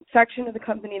the section of the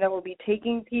company that will be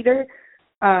taking Peter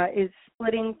is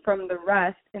splitting from the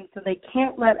rest, and so they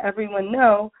can't let everyone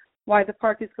know why the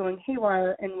park is going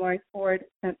haywire and why Ford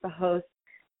sent the host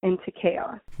into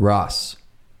chaos. Ross.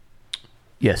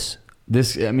 Yes.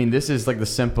 This is like the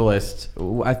simplest.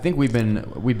 I think we've been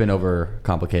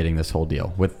overcomplicating this whole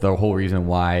deal with the whole reason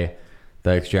why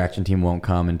the extraction team won't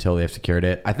come until they've secured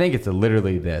it. I think it's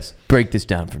literally this. Break this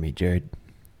down for me, Jared.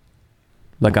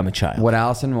 Like I'm a child. What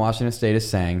Allison in Washington State is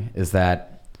saying is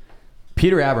that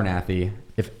Peter Abernathy,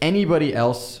 if anybody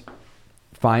else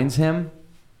finds him,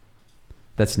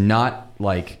 that's not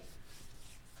like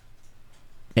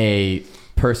a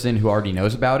person who already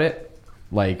knows about it,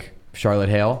 like Charlotte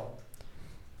Hale,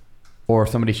 or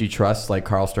somebody she trusts like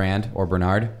Carl Strand or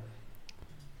Bernard,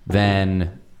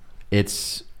 then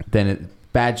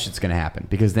bad shit's gonna happen,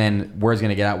 because then word's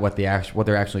gonna get out what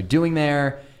they're actually doing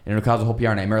there, and it'll cause a whole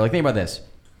PR nightmare. Like think about this: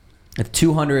 if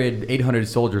 200, 800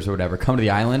 soldiers or whatever come to the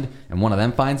island, and one of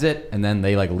them finds it, and then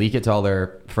they like leak it to all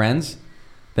their friends,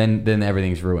 then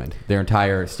everything's ruined. Their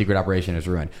entire secret operation is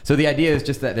ruined. So the idea is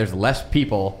just that there's less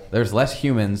people, there's less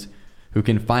humans who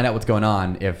can find out what's going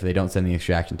on if they don't send the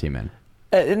extraction team in.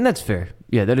 And that's fair.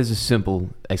 Yeah, that is a simple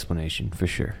explanation for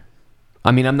sure.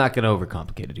 I mean, I'm not going to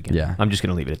overcomplicate it again. Yeah. I'm just going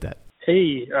to leave it at that.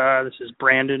 Hey, this is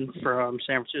Brandon from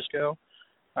San Francisco.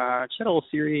 Just had a little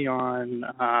theory on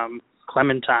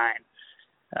Clementine.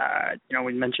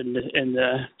 We mentioned in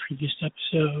the previous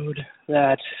episode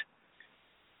that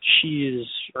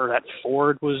that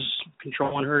Ford was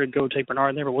controlling her to go take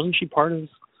Bernard there, but wasn't she part of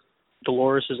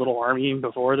Dolores' little army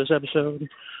before this episode?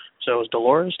 So is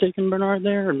Dolores taking Bernard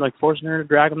there and like forcing her to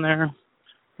drag him there?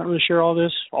 Not really sure all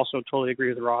this. Also totally agree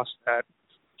with Ross that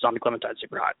Zombie Clementine's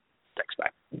super hot. Thanks, bye.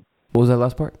 What was that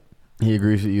last part? He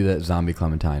agrees with you that Zombie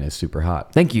Clementine is super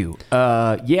hot. Thank you.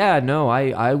 I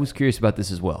was curious about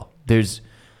this as well. And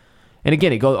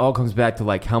again, it all comes back to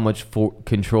like how much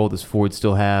control does Ford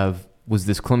still have? Was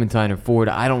this Clementine or Ford?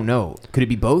 I don't know. Could it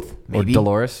be both? Maybe. Or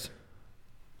Dolores?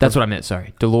 That's what I meant.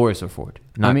 Sorry, Dolores or Ford,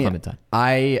 not Clementine.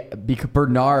 Because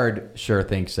Bernard sure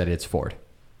thinks that it's Ford,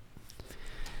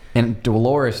 and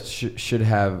Dolores should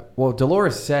have. Well,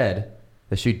 Dolores said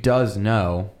that she does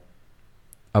know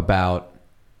about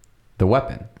the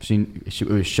weapon. It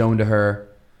was shown to her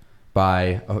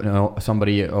by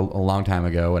somebody a long time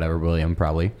ago, whatever, William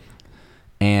probably,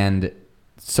 and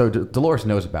so Dolores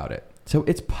knows about it. So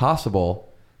it's possible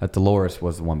that Dolores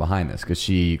was the one behind this because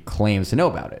she claims to know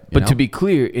about it. But to be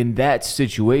clear, in that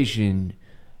situation,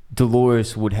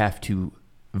 Dolores would have to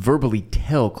verbally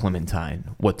tell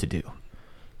Clementine what to do.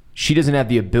 She doesn't have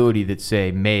the ability that,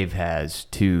 say, Maeve has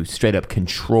to straight up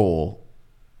control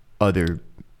other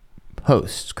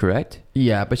hosts, correct?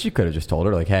 Yeah, but she could have just told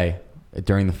her, like, hey,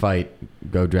 during the fight,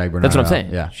 go drag Bernard. That's what I'm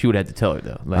saying. Yeah. She would have to tell her,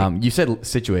 though. Like, you said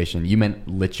situation. You meant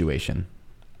lituation.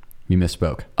 You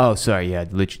misspoke. Oh, sorry. Yeah,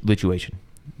 lituation.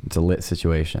 It's a lit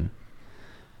situation.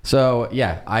 So,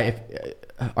 yeah,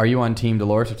 are you on Team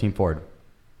Dolores or Team Ford?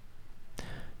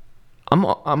 I'm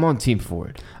on Team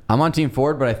Ford. I'm on Team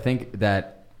Ford, but I think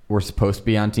that we're supposed to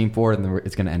be on Team Ford, and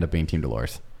it's going to end up being Team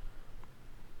Dolores.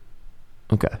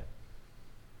 Okay.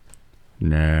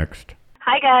 Next.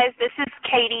 Hi, guys. This is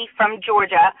Katie from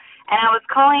Georgia, and I was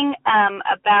calling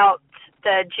about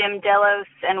the Jim Delos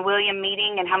and William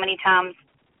meeting and how many times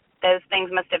those things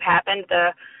must have happened,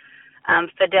 the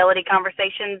fidelity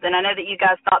conversations. And I know that you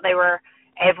guys thought they were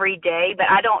every day, but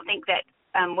I don't think that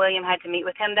William had to meet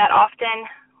with him that often.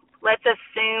 Let's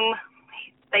assume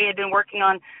they had been working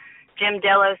on Jim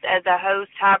Delos as a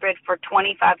host hybrid for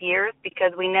 25 years,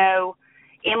 because we know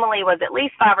Emily was at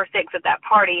least 5 or 6 at that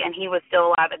party, and he was still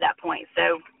alive at that point.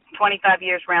 So 25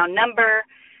 years round number,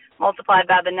 multiplied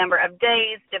by the number of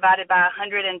days, divided by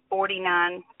 149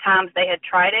 times they had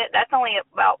tried it. That's only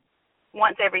about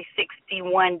once every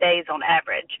 61 days on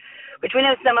average, which we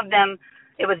know some of them,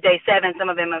 it was day 7, some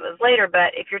of them it was later.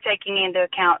 But if you're taking into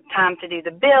account time to do the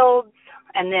builds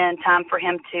and then time for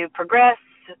him to progress,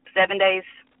 7 days,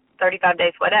 35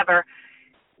 days, whatever,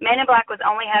 Man in Black was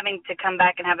only having to come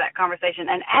back and have that conversation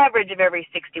an average of every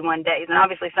 61 days. And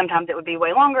obviously sometimes it would be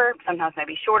way longer, sometimes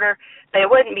maybe shorter, but it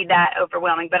wouldn't be that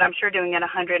overwhelming. But I'm sure doing it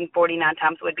 149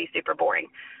 times would be super boring.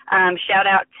 Shout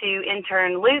out to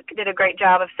intern Luke, did a great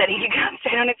job of setting you guys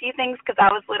straight on a few things, because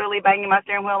I was literally banging my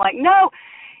steering wheel like, no,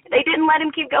 they didn't let him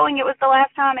keep going. It was the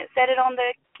last time it said it on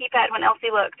the keypad when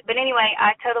Elsie looked. But anyway,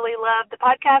 I totally love the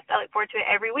podcast. I look forward to it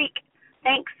every week.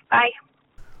 Thanks. Bye.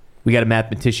 We got a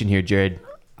mathematician here, Jared.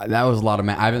 That was a lot of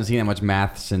math. I haven't seen that much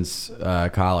math since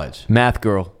college. Math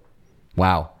girl.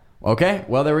 Wow. Okay,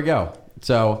 well, there we go.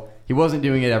 So he wasn't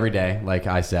doing it every day, like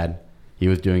I said. He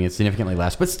was doing it significantly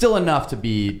less, but still enough to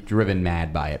be driven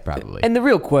mad by it, probably. And the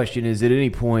real question is, at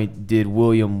any point, did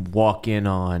William walk in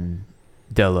on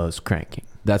Delos cranking?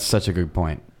 That's such a good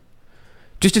point.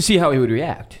 Just to see how he would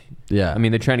react. Yeah. I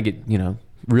mean, they're trying to get,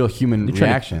 real human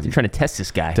reaction. They're trying to test this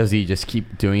guy. Does he just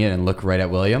keep doing it and look right at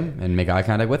William and make eye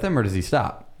contact with him, or does he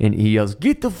stop? And he yells,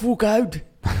 "Get the fuck out!"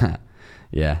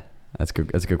 Yeah, that's good.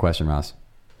 That's a good question, Ross.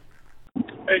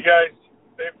 Hey guys,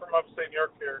 Dave from upstate New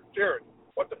York here. Jared,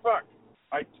 what the fuck?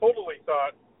 I totally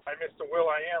thought I missed a Will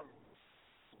I Am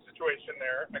situation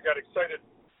there. I got excited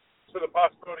to the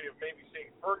possibility of maybe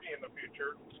seeing Fergie in the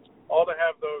future, all to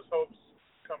have those hopes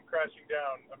come crashing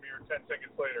down a mere 10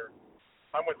 seconds later.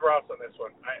 I'm with Ross on this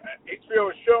one.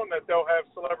 HBO has shown that they'll have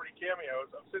celebrity cameos.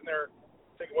 I'm sitting there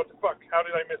thinking, what the fuck? How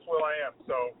did I miss Will I Am?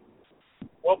 So,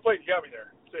 well played. You got me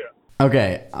there. See ya.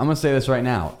 Okay, I'm going to say this right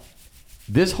now.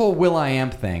 This whole Will I Am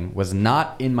thing was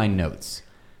not in my notes.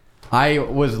 I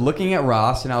was looking at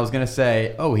Ross, and I was going to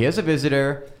say, oh, he has a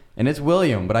visitor, and it's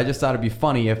William. But I just thought it'd be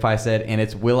funny if I said, and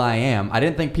it's Will I Am. I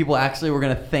didn't think people actually were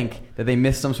going to think that they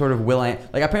missed some sort of Will I Am.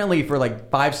 Like, apparently for like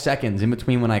 5 seconds in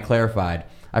between when I clarified,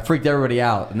 I freaked everybody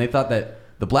out, and they thought that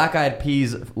the Black Eyed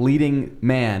Peas leading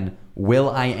man, Will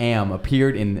I Am,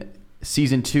 appeared in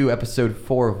Season 2, Episode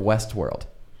 4 of Westworld.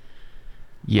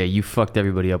 Yeah, you fucked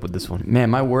everybody up with this one. Man,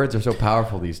 my words are so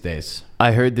powerful these days.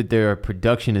 I heard that there are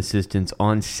production assistants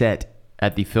on set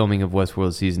at the filming of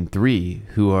Westworld Season 3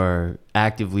 who are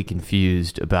actively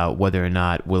confused about whether or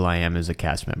not Will I Am is a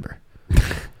cast member.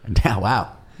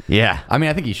 Wow. Yeah. I mean,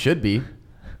 I think he should be.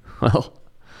 Well,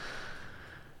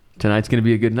 tonight's going to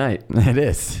be a good night. It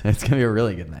is. It's going to be a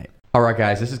really good night. All right,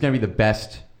 guys, this is going to be the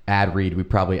best ad read we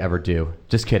probably ever do.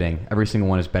 Just kidding. Every single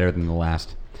one is better than the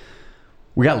last.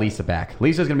 We got Lisa back.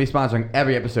 Lisa's going to be sponsoring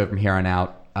every episode from here on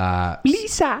out.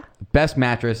 Lisa. Best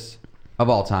mattress of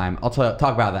all time. I'll talk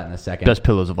about that in a second. Best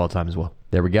pillows of all time as well.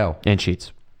 There we go. And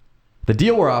sheets. The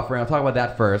deal we're offering, I'll talk about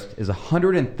that first, is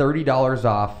 $130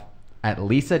 off at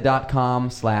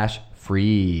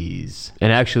lisa.com/freeze.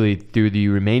 And actually, through the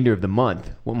remainder of the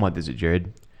month, what month is it,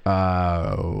 Jared?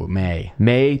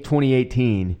 May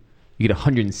 2018, you get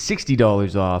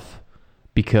 $160 off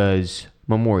because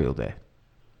Memorial Day.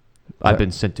 I've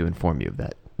been sent to inform you of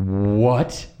that.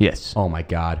 What? Yes. Oh my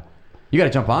God. You got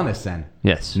to jump on this then.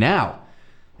 Yes. Now,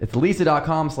 it's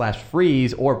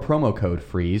lisa.com/freeze or promo code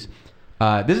freeze.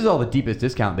 This is all the deepest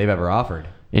discount they've ever offered.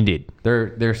 Indeed.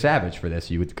 They're savage for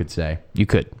this, you could say. You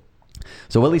could.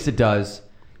 So what Lisa does,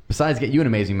 besides get you an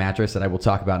amazing mattress that I will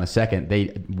talk about in a second,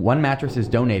 one mattress is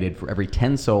donated for every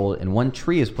 10 sold and one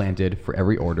tree is planted for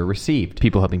every order received.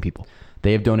 People helping people.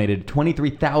 They have donated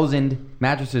 23,000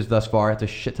 mattresses thus far. That's a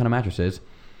shit ton of mattresses.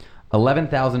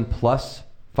 11,000 plus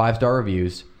 5-star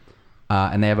reviews.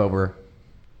 And they have over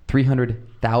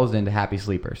 300,000 happy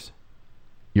sleepers.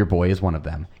 Your boy is one of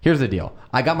them. Here's the deal.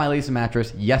 I got my Lisa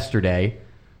mattress yesterday,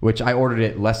 which I ordered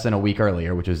it less than a week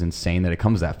earlier, which is insane that it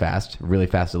comes that fast. Really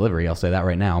fast delivery, I'll say that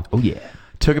right now. Oh, yeah.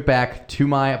 Took it back to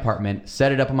my apartment,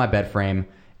 set it up on my bed frame.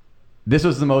 This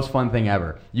was the most fun thing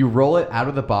ever. You roll it out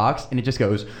of the box, and it just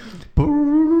goes...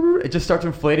 It just starts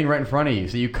inflating right in front of you.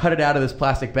 So you cut it out of this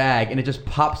plastic bag, and it just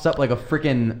pops up like a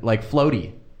freaking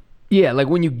floaty. Yeah, like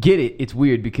when you get it, it's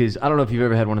weird because I don't know if you've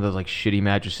ever had one of those like shitty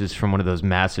mattresses from one of those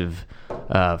massive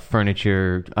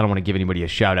furniture. I don't want to give anybody a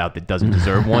shout out that doesn't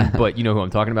deserve one, but you know who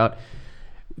I'm talking about.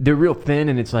 They're real thin,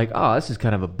 and it's like, oh, this is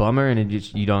kind of a bummer, and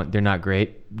they're not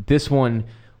great. This one,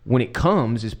 when it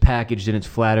comes, is packaged and it's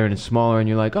flatter and it's smaller, and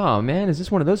you're like, oh man, is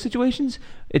this one of those situations?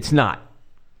 It's not.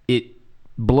 It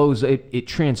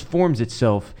transforms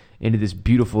itself into this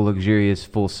beautiful, luxurious,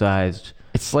 full-sized.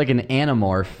 It's like an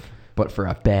Animorph, but for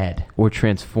a bed. Or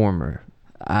Transformer.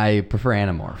 I prefer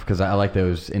Animorph because I like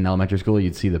those in elementary school.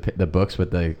 You'd see the books with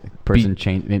the person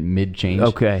mid-change.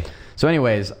 Okay. So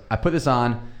anyways, I put this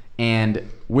on, and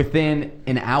within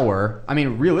an hour, I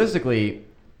mean, realistically,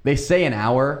 they say an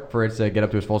hour for it to get up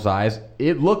to its full size.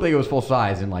 It looked like it was full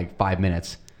size in like 5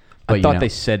 minutes. But, I thought they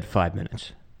said 5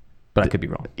 minutes. But I could be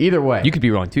wrong. Either way. You could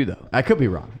be wrong too, though. I could be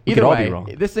wrong. Either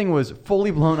way, this thing was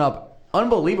fully blown up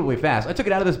unbelievably fast. I took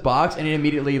it out of this box, and it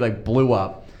immediately blew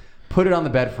up. Put it on the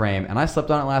bed frame, and I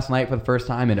slept on it last night for the first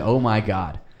time, and oh my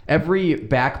God. Every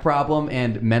back problem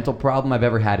and mental problem I've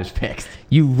ever had is fixed.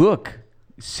 You look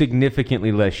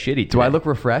significantly less shitty today. Do I look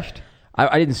refreshed?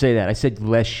 I didn't say that. I said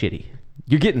less shitty.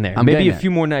 You're getting there. I'm Maybe getting a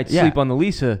few more nights sleep on the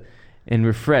Lisa, and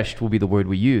refreshed will be the word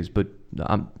we use, but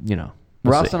we'll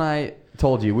Ross see. and I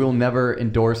told you we will never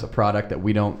endorse a product that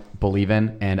we don't believe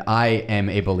in, and I am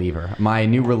a believer. My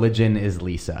new religion is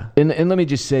Lisa. And let me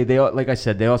just say, like I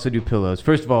said, they also do pillows.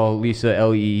 First of all, Lisa,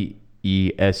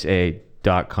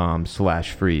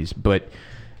 LEESA.com/freeze. But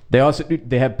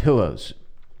they have pillows.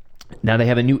 Now they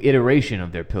have a new iteration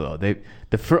of their pillow.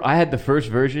 I had the first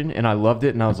version and I loved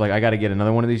it, and I was like, I got to get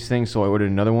another one of these things, so I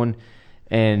ordered another one.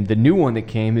 And the new one that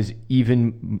came is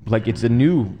even it's a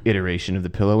new iteration of the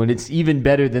pillow, and it's even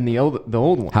better than the old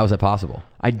one. How is that possible?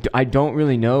 I don't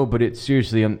really know, but it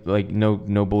seriously, I'm like,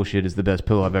 no bullshit, is the best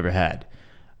pillow I've ever had.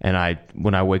 And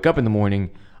when I wake up in the morning,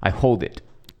 I hold it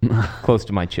close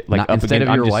to my chest, like up instead again.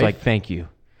 of your I'm just wife? like, thank you.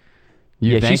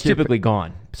 Yeah, she's typically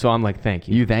gone, so I'm like, thank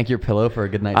you. You thank your pillow for a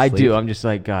good night's sleep? I do. I'm just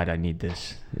like, God, I need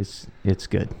this. It's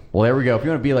good. Well, there we go. If you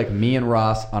want to be like me and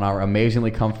Ross on our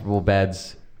amazingly comfortable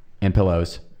beds and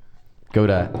pillows, go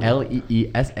to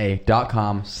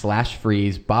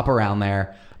LEESA.com/freeze. Bop around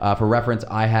there. For reference,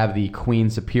 I have the Queen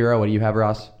Sapiro. What do you have,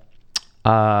 Ross?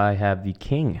 I have the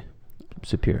King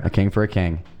Sapiro. A king for a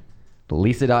king.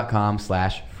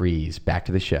 Lisa.com/freeze. Back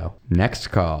to the show. Next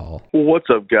call. What's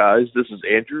up, guys? This is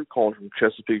Andrew calling from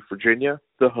Chesapeake, Virginia,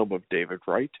 the home of David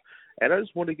Wright. And I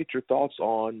just want to get your thoughts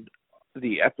on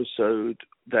the episode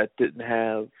that didn't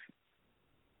have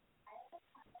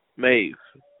Maeve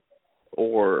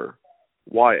or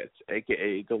Wyatt,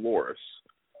 a.k.a. Dolores.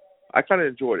 I kind of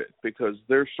enjoyed it because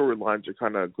their storylines are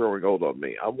kind of growing old on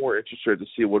me. I'm more interested to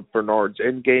see what Bernard's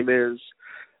end game is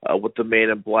with the Man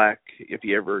in Black, if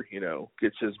he ever,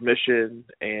 gets his mission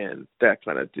and that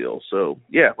kind of deal. So,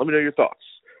 yeah, let me know your thoughts.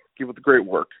 Keep up the great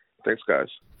work. Thanks, guys.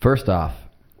 First off,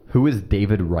 who is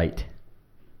David Wright?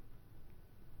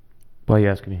 Why are you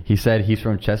asking me? He said he's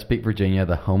from Chesapeake, Virginia,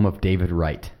 the home of David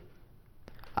Wright.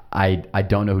 I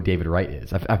don't know who David Wright is.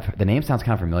 The name sounds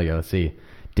kind of familiar. Let's see.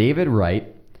 David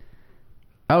Wright.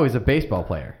 Oh, he's a baseball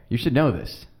player. You should know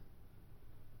this.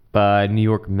 New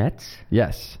York Mets?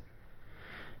 Yes.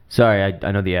 Sorry,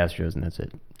 I know the Astros, and that's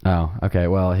it. Oh, okay.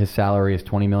 Well, his salary is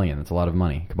 $20 million. That's a lot of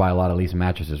money. Could buy a lot of Lisa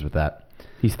mattresses with that.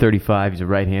 He's 35. He's a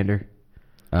right-hander.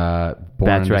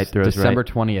 Bats right, throws December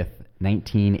right. 20th,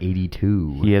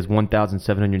 1982. He has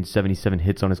 1,777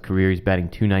 hits on his career. He's batting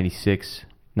 .296,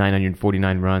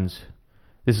 949 runs.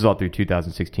 This is all through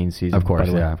 2016 season. Of course, by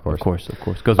the way. yeah, of course. Of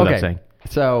course. Goes without saying.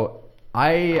 So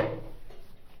I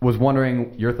was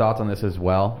wondering your thoughts on this as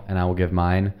well, and I will give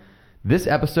mine. This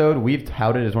episode we've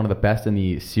touted as one of the best in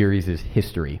the series'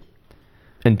 history.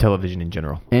 And television in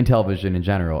general. And television in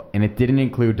general. And it didn't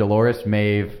include Dolores,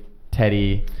 Maeve,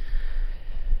 Teddy.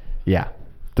 Yeah.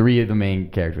 3 of the main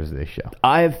characters of this show.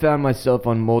 I have found myself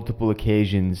on multiple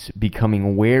occasions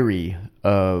becoming wary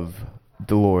of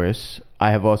Dolores.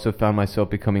 I have also found myself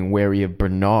becoming wary of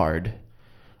Bernard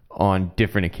on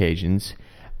different occasions.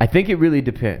 I think it really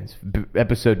depends,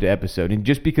 episode to episode. And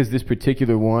just because this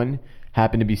particular one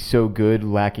happened to be so good,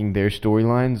 lacking their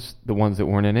storylines, the ones that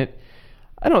weren't in it,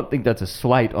 I don't think that's a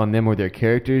slight on them or their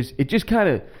characters. It just kind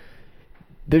of,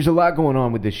 there's a lot going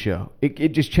on with this show. It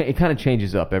kind of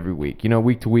changes up every week. You know,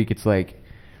 week to week, it's like,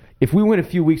 if we went a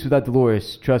few weeks without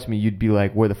Dolores, trust me, you'd be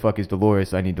like, where the fuck is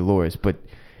Dolores? I need Dolores. But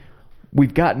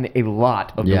we've gotten a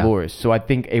lot of Dolores. So I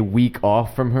think a week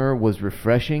off from her was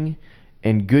refreshing.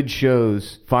 And good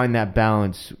shows find that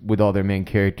balance with all their main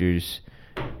characters.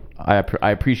 I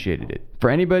appreciated it.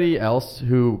 For anybody else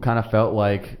who kind of felt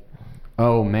like,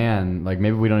 oh man, like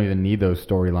maybe we don't even need those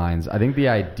storylines, I think the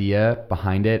idea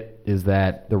behind it is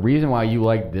that the reason why you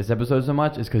liked this episode so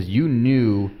much is because you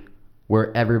knew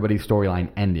where everybody's storyline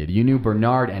ended. You knew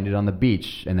Bernard ended on the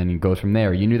beach, and then he goes from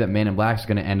there. You knew that Man in Black is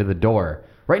going to end at the door.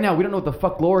 Right now, we don't know what the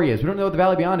fuck Glory is. We don't know what the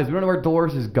Valley Beyond is. We don't know where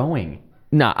Dolores is going.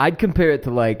 Nah, I'd compare it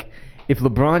to like, if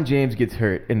LeBron James gets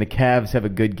hurt and the Cavs have a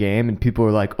good game and people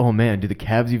are like, oh man, do the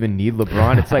Cavs even need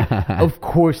LeBron? It's like, of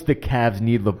course the Cavs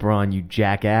need LeBron, you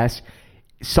jackass.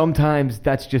 Sometimes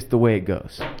that's just the way it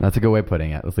goes. That's a good way of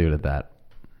putting it. Let's leave it at that.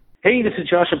 Hey, this is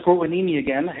Josh in Port Hueneme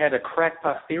again. I had a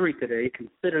crackpot theory today.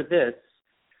 Consider this.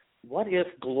 What if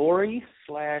Glory /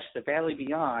 the Valley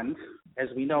Beyond, as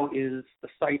we know, is the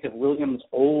site of William's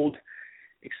old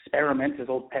experiment, his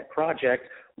old pet project?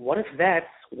 What if that's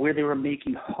where they were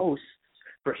making hosts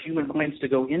for human minds to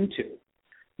go into?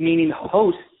 Meaning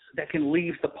hosts that can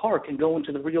leave the park and go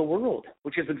into the real world,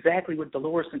 which is exactly what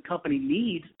Dolores and company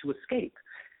need to escape.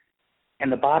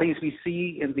 And the bodies we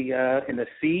see in the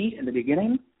sea in the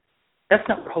beginning, that's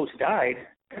not where hosts died.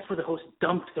 That's where the hosts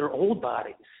dumped their old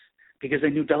bodies because they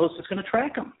knew Delos was going to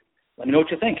track them. Let me know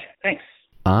what you think. Thanks.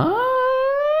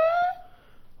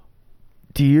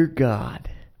 Dear God.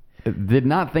 Did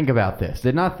not think about this.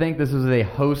 Did not think this was a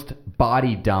host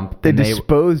body dump. They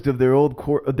disposed of their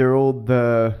old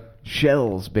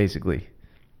shells, basically.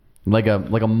 Like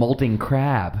a molting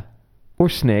crab. Or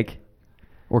snake.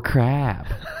 Or crab.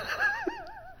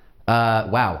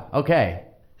 Wow. Okay.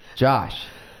 Josh,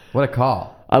 what a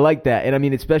call. I like that. And I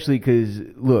mean, especially because,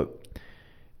 look,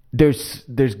 there's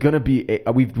going to be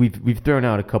we've thrown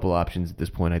out a couple options at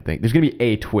this point, I think. There's going to be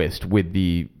a twist with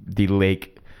the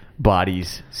lake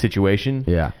bodies situation.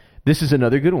 Yeah. This is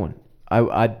another good one.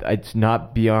 It's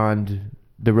not beyond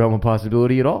the realm of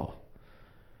possibility at all.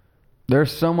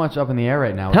 There's so much up in the air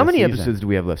right now. How many episodes do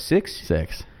we have left? 6?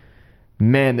 6.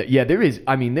 Man, yeah, there is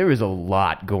a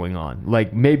lot going on.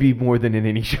 Like maybe more than in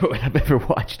any show I've ever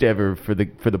watched ever for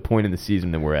the point in the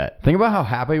season that we're at. Think about how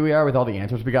happy we are with all the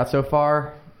answers we got so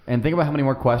far, and think about how many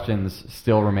more questions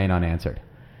still remain unanswered.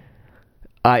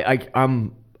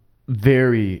 I'm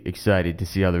very excited to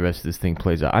see how the rest of this thing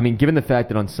plays out. I mean, given the fact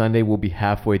that on Sunday we'll be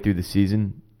halfway through the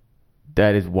season,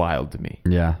 that is wild to me.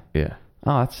 Yeah. Yeah.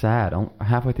 Oh, that's sad.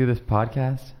 Halfway through this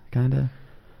podcast, kind of?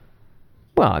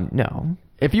 Well, no.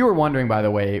 If you were wondering, by the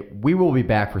way, we will be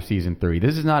back for Season 3.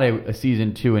 This is not a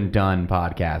Season 2 and done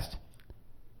podcast.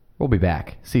 We'll be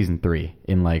back, Season 3,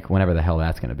 in like whenever the hell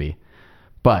that's going to be.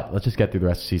 But let's just get through the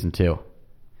rest of Season 2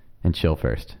 and chill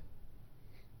first.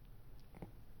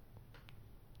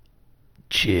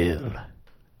 Chill.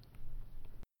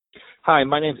 Hi,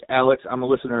 my name's Alex. I'm a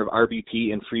listener of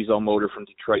RBP and Free Zone Motor from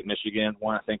Detroit, Michigan. I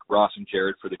want to thank Ross and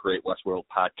Jared for the Great Westworld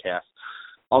podcast.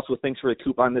 Also, thanks for the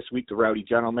coupon this week to Rowdy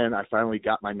Gentleman. I finally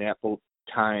got my Napple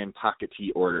Time Pocket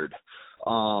Tea ordered.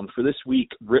 For this week,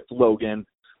 Rip Logan.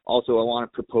 Also, I want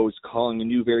to propose calling the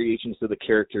new variations to the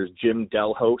characters Jim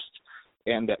Delhost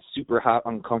and that super hot,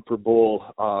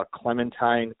 uncomfortable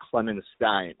Clementine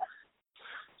Clemenstein.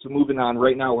 So moving on,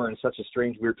 right now we're in such a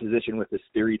strange, weird position with this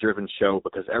theory-driven show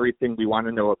because everything we want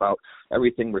to know about,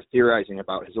 everything we're theorizing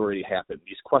about has already happened.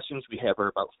 These questions we have are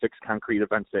about fixed, concrete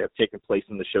events that have taken place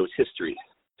in the show's history.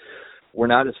 We're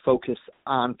not as focused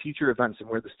on future events and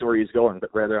where the story is going, but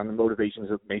rather on the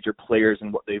motivations of major players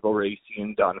and what they've already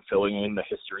seen done, filling in the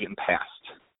history and past.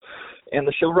 And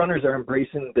the showrunners are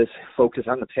embracing this focus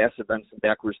on the past events and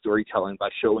backward storytelling by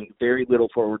showing very little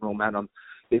forward momentum.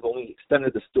 They've only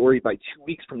extended the story by 2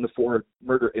 weeks from the Ford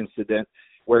murder incident,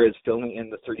 whereas filming in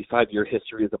the 35-year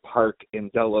history of the park in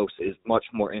Delos is much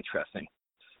more interesting.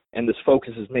 And this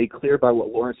focus is made clear by what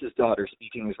Lawrence's daughter,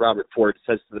 speaking as Robert Ford,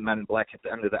 says to the men in black at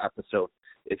the end of the episode.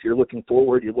 If you're looking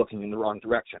forward, you're looking in the wrong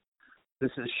direction.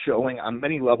 This is showing on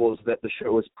many levels that the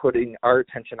show is putting our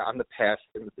attention on the past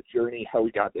and the journey, how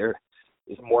we got there,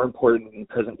 is more important than the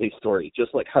present-day story,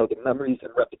 just like how the memories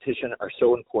and repetition are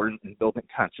so important in building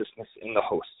consciousness in the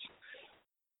hosts.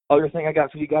 Other thing I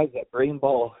got for you guys, that brain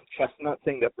ball chestnut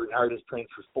thing that Bernard is playing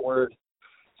for Ford.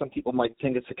 Some people might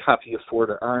think it's a copy of Ford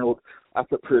or Arnold. I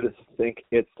prefer to think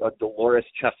it's a Dolores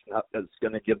chestnut that's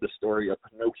going to give the story a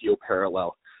Pinocchio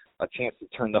parallel, a chance to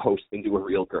turn the host into a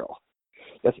real girl.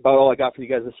 That's about all I got for you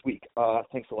guys this week.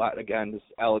 Thanks a lot. Again, this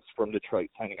is Alex from Detroit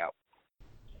signing out.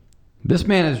 This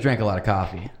man has drank a lot of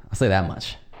coffee. I'll say that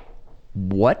much.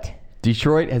 What?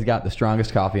 Detroit has got the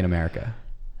strongest coffee in America.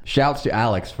 Shouts to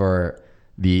Alex for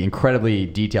the incredibly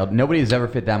detailed. Nobody has ever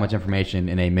fit that much information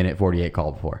in a minute 48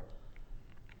 call before.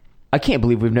 I can't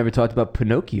believe we've never talked about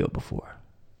Pinocchio before.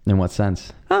 In what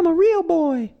sense? I'm a real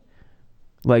boy.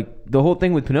 Like, the whole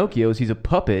thing with Pinocchio is he's a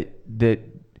puppet that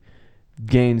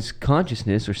gains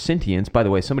consciousness or sentience. By the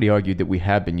way, somebody argued that we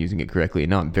have been using it correctly, and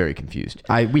now I'm very confused.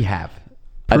 We have.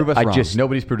 Prove us wrong.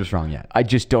 Nobody's proved us wrong yet. I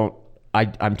just don't.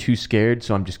 I'm too scared,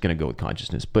 so I'm just going to go with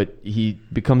consciousness. But he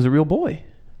becomes a real boy.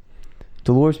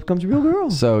 Dolores becomes a real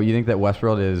girl. So you think that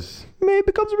Westworld is... May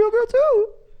becomes a real girl, too.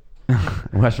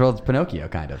 Westworld's Pinocchio,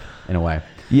 kind of, in a way.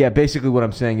 Yeah, basically what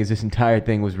I'm saying is this entire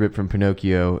thing was ripped from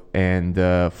Pinocchio, and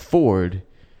Ford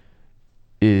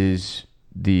is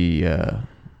the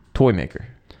toy maker.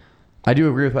 I do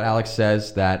agree with what Alex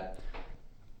says, that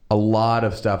a lot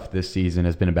of stuff this season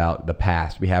has been about the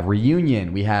past. We have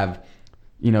Reunion. We have,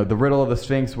 the Riddle of the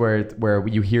Sphinx, where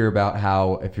you hear about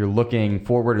how if you're looking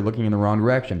forward, you're looking in the wrong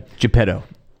direction. Geppetto.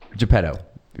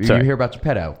 You hear about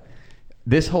Geppetto.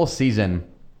 This whole season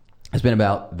has been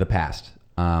about the past,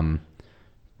 and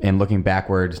looking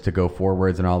backwards to go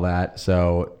forwards and all that.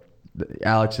 So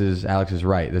Alex is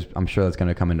right. I'm sure that's going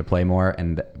to come into play more,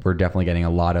 and we're definitely getting a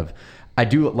lot of... I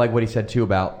do like what he said too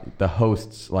about the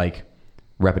hosts, like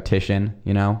repetition.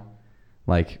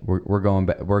 Like we're going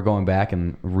back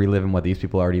and reliving what these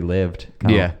people already lived.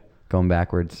 Going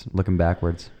backwards, looking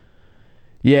backwards.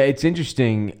 Yeah, it's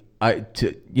interesting.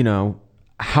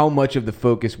 How much of the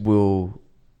focus will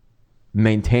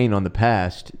maintain on the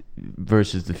past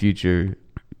versus the future.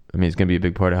 I mean, it's going to be a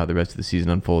big part of how the rest of the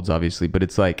season unfolds, obviously. But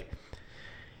it's like,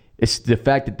 it's the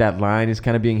fact that line is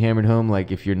kind of being hammered home. Like,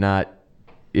 if you're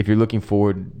looking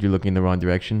forward, you're looking in the wrong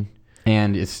direction.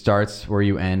 And it starts where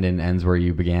you end and ends where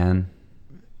you began.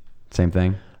 Same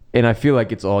thing. And I feel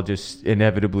like it's all just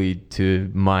inevitably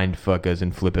to mind fuck us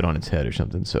and flip it on its head or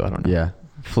something. So I don't know. Yeah.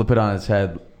 Flip it on its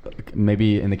head.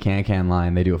 Maybe in the can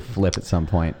line, they do a flip at some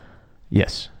point.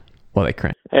 Yes. Well, they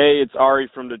crank. Hey, it's Ari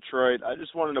from Detroit. I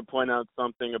just wanted to point out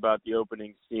something about the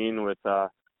opening scene with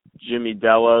Jimmy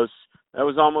Delos. That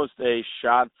was almost a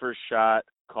shot-for-shot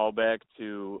callback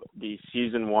to the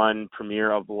season 1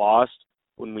 premiere of Lost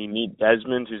when we meet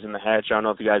Desmond, who's in the hatch. I don't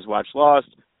know if you guys watched Lost.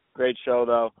 Great show,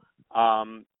 though.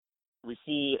 We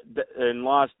see in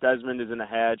Lost, Desmond is in a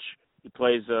hatch. He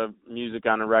plays music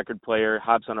on a record player,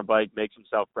 hops on a bike, makes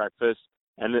himself breakfast.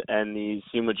 And the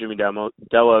scene with Jimmy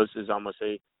Delos is almost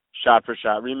a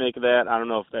shot-for-shot remake of that. I don't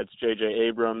know if that's J.J.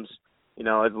 Abrams, as a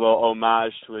little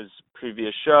homage to his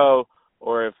previous show,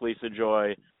 or if Lisa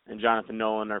Joy and Jonathan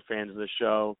Nolan are fans of the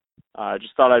show.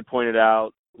 Just thought I'd point it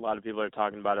out. A lot of people are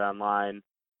talking about it online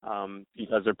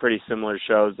because they're pretty similar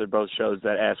shows. They're both shows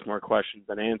that ask more questions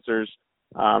than answers.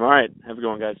 All right. Have a good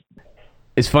one, guys.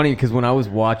 It's funny because when I was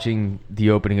watching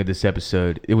the opening of this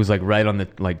episode, it was like right on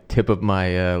the tip of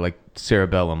my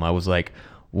cerebellum. I was like,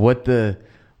 "What the?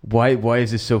 Why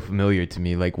is this so familiar to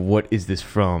me? Like, what is this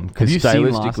from?" Because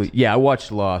stylistically, yeah, I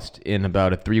watched Lost in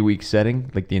about a 3-week setting,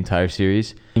 like the entire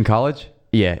series in college.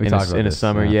 Yeah, in a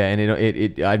summer. Yeah, and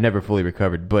it I've never fully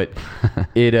recovered, but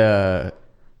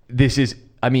this is.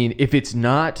 I mean, if it's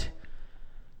not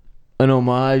an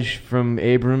homage from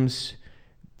Abrams,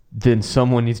 then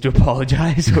someone needs to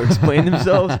apologize or explain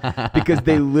themselves because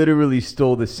they literally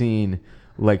stole the scene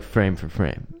like frame for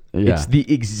frame. Yeah. It's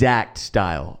the exact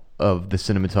style of the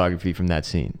cinematography from that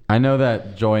scene. I know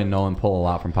that Joy and Nolan pull a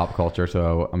lot from pop culture,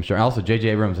 so I'm sure. Also, J.J.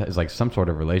 Abrams has like some sort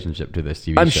of relationship to this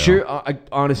TV show. I'm sure.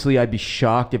 Honestly, I'd be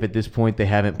shocked if at this point they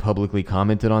haven't publicly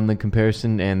commented on the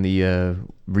comparison and the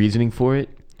reasoning for it.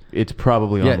 It's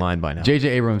probably online by now. J.J.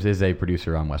 Abrams is a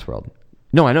producer on Westworld.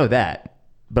 No, I know that.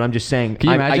 But I'm just saying,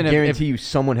 I guarantee you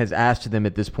someone has asked them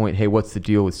at this point, hey, what's the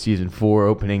deal with season 4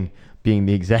 opening being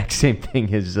the exact same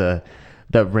thing as that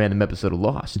random episode of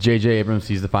Lost? J.J. Abrams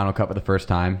sees the final cut for the first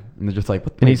time, and they're just like,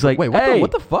 and he's like, wait, hey,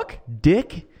 what the fuck?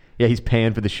 Dick? Yeah, he's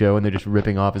paying for the show, and they're just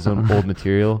ripping off his own old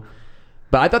material.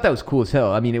 But I thought that was cool as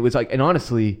hell. I mean, it was like, and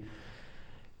honestly,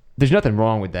 there's nothing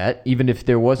wrong with that, even if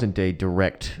there wasn't a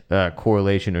direct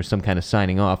correlation or some kind of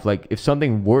signing off. Like, if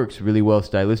something works really well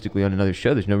stylistically on another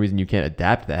show, there's no reason you can't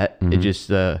adapt that. Mm-hmm. It just,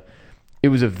 it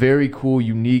was a very cool,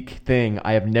 unique thing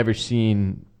I have never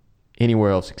seen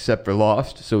anywhere else except for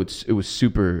Lost. So it was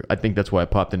super. I think that's why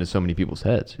it popped into so many people's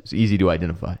heads. It's easy to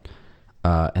identify.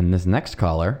 And this next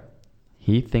caller,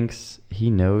 he thinks he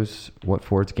knows what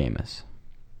Ford's game is.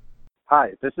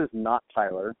 Hi, this is not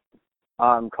Tyler.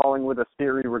 I'm calling with a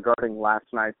theory regarding last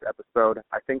night's episode.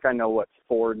 I think I know what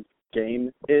Ford's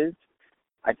game is.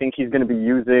 I think he's going to be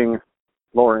using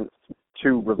Lawrence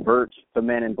to revert the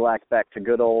Man in Black back to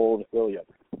good old William.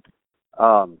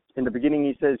 In the beginning,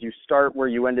 he says you start where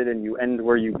you ended and you end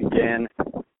where you began.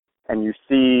 And you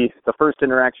see the first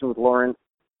interaction with Lawrence,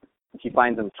 he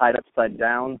finds him tied upside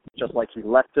down, just like he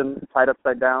left him tied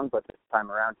upside down, but this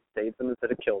time around he saves him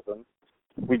instead of kills him.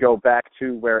 We go back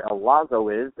to where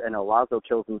Elazo is, and Elazo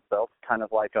kills himself, kind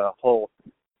of like a whole,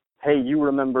 hey, you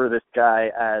remember this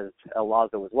guy as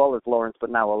Elazo as well as Lawrence, but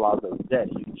now Elazo's dead.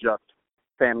 He's just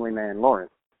family man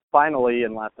Lawrence. Finally,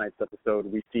 in last night's episode,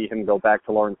 we see him go back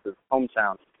to Lawrence's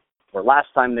hometown, where last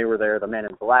time they were there, the Man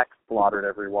in Black slaughtered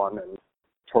everyone and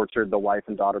tortured the wife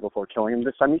and daughter before killing him.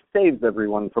 This time he saves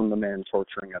everyone from the man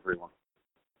torturing everyone.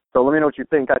 So let me know what you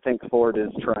think. I think Ford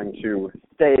is trying to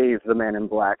save the Man in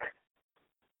Black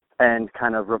and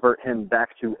kind of revert him back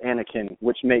to Anakin,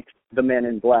 which makes the Man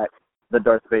in Black the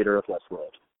Darth Vader of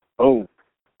Westworld. Boom.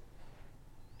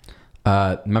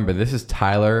 Remember, this is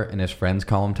Tyler, and his friends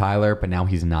call him Tyler, but now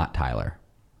he's not Tyler.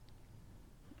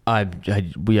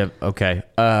 We have, okay.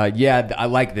 Yeah, I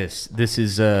like this. This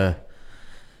is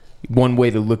one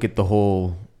way to look at the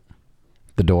whole...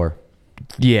 The door.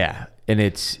 Yeah, and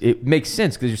it makes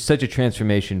sense because there's such a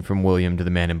transformation from William to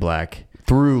the Man in Black.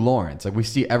 Through Lawrence. Like, we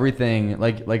see everything,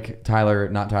 like Tyler,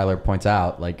 not Tyler, points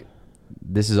out, like,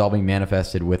 this is all being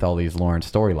manifested with all these Lawrence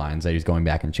storylines that he's going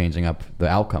back and changing up the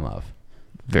outcome of.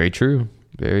 Very true.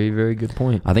 Very, very good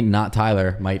point. I think not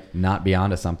Tyler might not be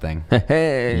onto something.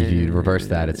 If you reverse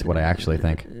that, it's what I actually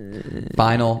think.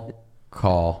 Final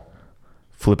call.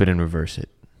 Flip it and reverse it.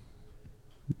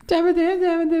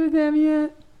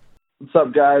 Yet. What's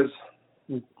up, guys?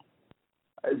 It's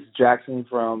Jackson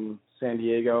from San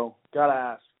Diego. Gotta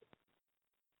ask.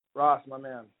 Ross, my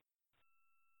man.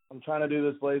 I'm trying to do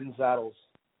this Blazing Saddles.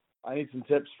 I need some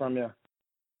tips from you.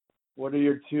 What are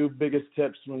your two biggest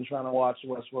tips when trying to watch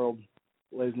Westworld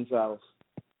Blazing Saddles?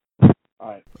 All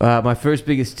right. My first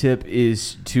biggest tip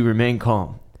is to remain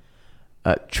calm.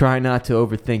 Try not to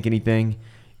overthink anything.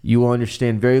 You will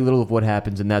understand very little of what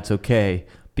happens, and that's okay,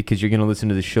 because you're going to listen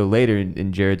to the show later,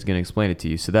 and Jared's going to explain it to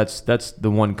you. So that's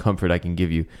the one comfort I can give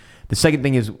you. The second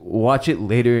thing is watch it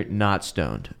later, not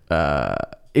stoned.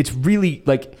 It's really,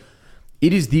 like,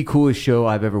 it is the coolest show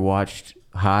I've ever watched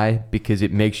high, because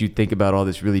it makes you think about all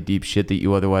this really deep shit that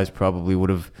you otherwise probably would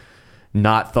have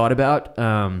not thought about,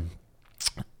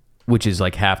 which is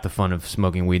like half the fun of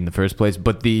smoking weed in the first place.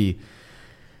 But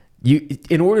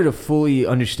in order to fully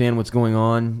understand what's going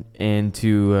on and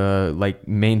to like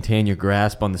maintain your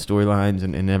grasp on the storylines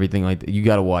and everything like that, you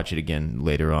got to watch it again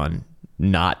later on.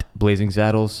 Not Blazing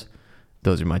Saddles.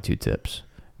 Those are my two tips.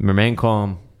 Remain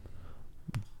calm.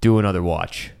 Do another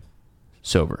watch.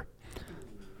 Sober.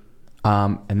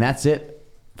 And that's it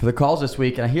for the calls this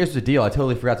week. And here's the deal. I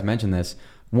totally forgot to mention this.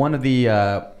 One of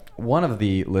the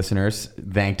listeners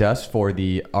thanked us for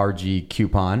the RG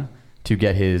coupon to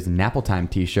get his Napple Time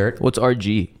t-shirt. What's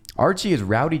RG? RG is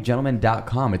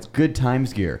rowdygentleman.com. It's good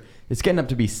times gear. It's getting up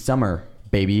to be summer,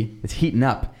 baby. It's heating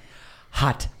up.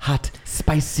 Hot,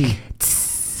 spicy.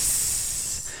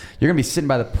 You're gonna be sitting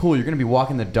by the pool. You're gonna be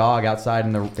walking the dog outside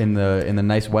in the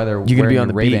nice weather. You're gonna be on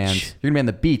the Ray-Bans. beach. You're gonna be on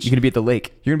the beach. You're gonna be at the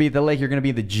lake. You're gonna be at the lake. You're gonna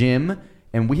be at the gym,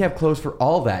 and we have clothes for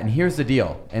all of that. And here's the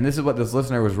deal. And this is what this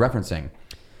listener was referencing.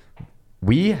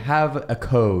 We have a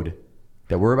code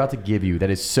that we're about to give you that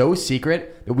is so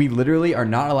secret that we literally are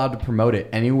not allowed to promote it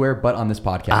anywhere but on this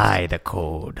podcast. The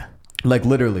code. Like,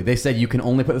 literally, they said you can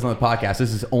only put this on the podcast.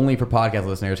 This is only for podcast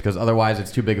listeners because otherwise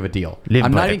it's too big of a deal. Live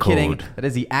I'm by not the even kidding. code. That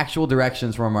is the actual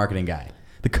directions from our marketing guy.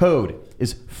 The code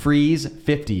is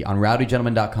FREEZE50 on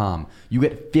rowdygentleman.com. You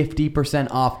get 50%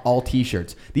 off all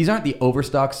t-shirts. These aren't the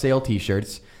overstock sale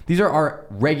t-shirts. These are our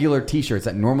regular t-shirts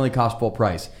that normally cost full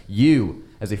price. You,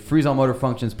 as a Freeze All Motor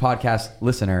Functions podcast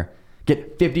listener,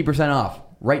 get 50% off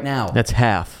right now. That's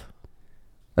half.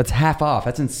 That's half off.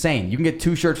 That's insane. You can get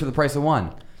 2 shirts for the price of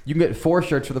 1. You can get 4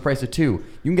 shirts for the price of 2. You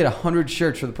can get 100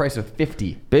 shirts for the price of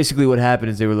 50. Basically what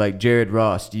happened is they were like, Jared,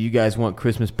 Ross, do you guys want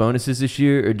Christmas bonuses this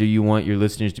year, or do you want your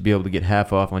listeners to be able to get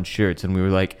half off on shirts? And we were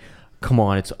like, come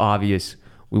on, it's obvious.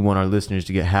 we want our listeners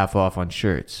to get half off on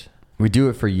shirts. We do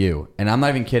it for you. And I'm not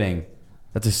even kidding.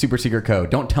 That's a super secret code.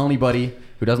 Don't tell anybody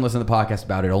who doesn't listen to the podcast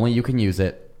about it. Only you can use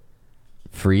it.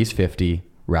 Freeze50,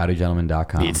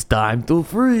 rowdygentleman.com. It's time to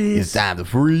freeze. It's time to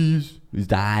freeze. It's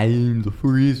time to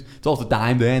freeze. It's also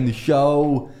time to end the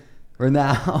show right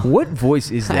now. What voice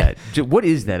is that? What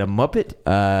is that? A Muppet?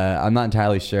 I'm not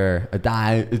entirely sure.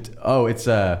 It's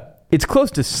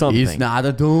close to something. It's not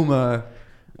a tumor.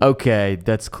 Okay,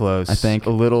 that's close. I think. A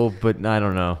little, but I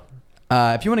don't know.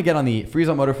 If you want to get on the Freeze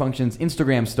on Motor Functions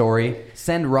Instagram story,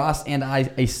 send Ross and I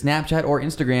a Snapchat or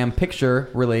Instagram picture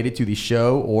related to the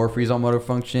show or Freeze on Motor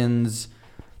Functions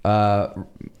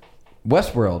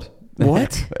Westworld.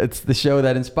 What? It's the show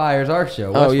that inspires our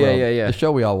show. Oh, Westworld, yeah. The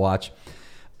show we all watch.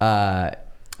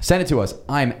 Send it to us.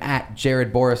 I'm at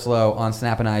Jared Borislow on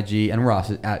Snap and IG, and Ross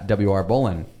is at WR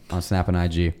Bolin on Snap and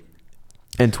IG.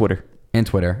 And Twitter.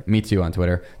 Me too on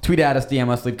Twitter. Tweet at us, DM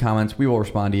us, leave comments. We will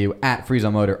respond to you at Freeze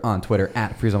on Motor on Twitter,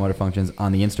 at Freeze on Motor Functions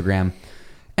on the Instagram.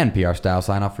 NPR style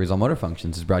sign off Freeze on Motor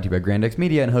Functions is brought to you by Grand X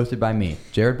Media and hosted by me,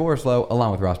 Jared Borislow,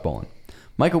 along with Ross Bolin.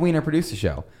 Michael Wiener produced the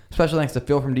show. Special thanks to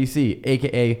Phil from DC,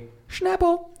 aka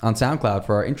Schnapple, on SoundCloud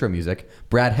for our intro music,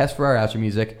 Brad Hess for our outro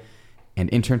music, and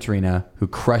intern Serena, who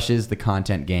crushes the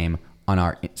content game on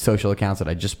our social accounts that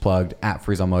I just plugged, at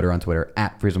Freeze on Motor on Twitter,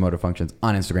 at Freeze on Motor Functions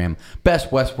on Instagram. Best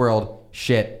Westworld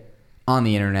shit on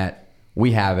the internet.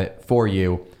 We have it for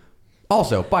you.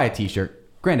 Also, buy a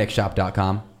t-shirt,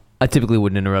 grandxshop.com. I typically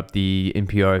wouldn't interrupt the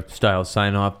NPR style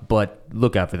sign off, but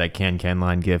look out for that can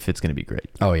line gif. It's going to be great.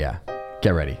 Oh, yeah. Get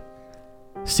ready.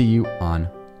 See you on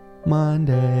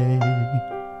Monday.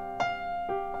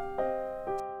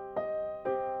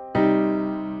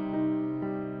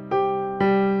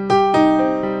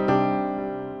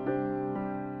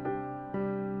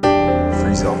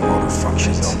 Freeze on motor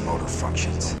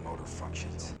functions.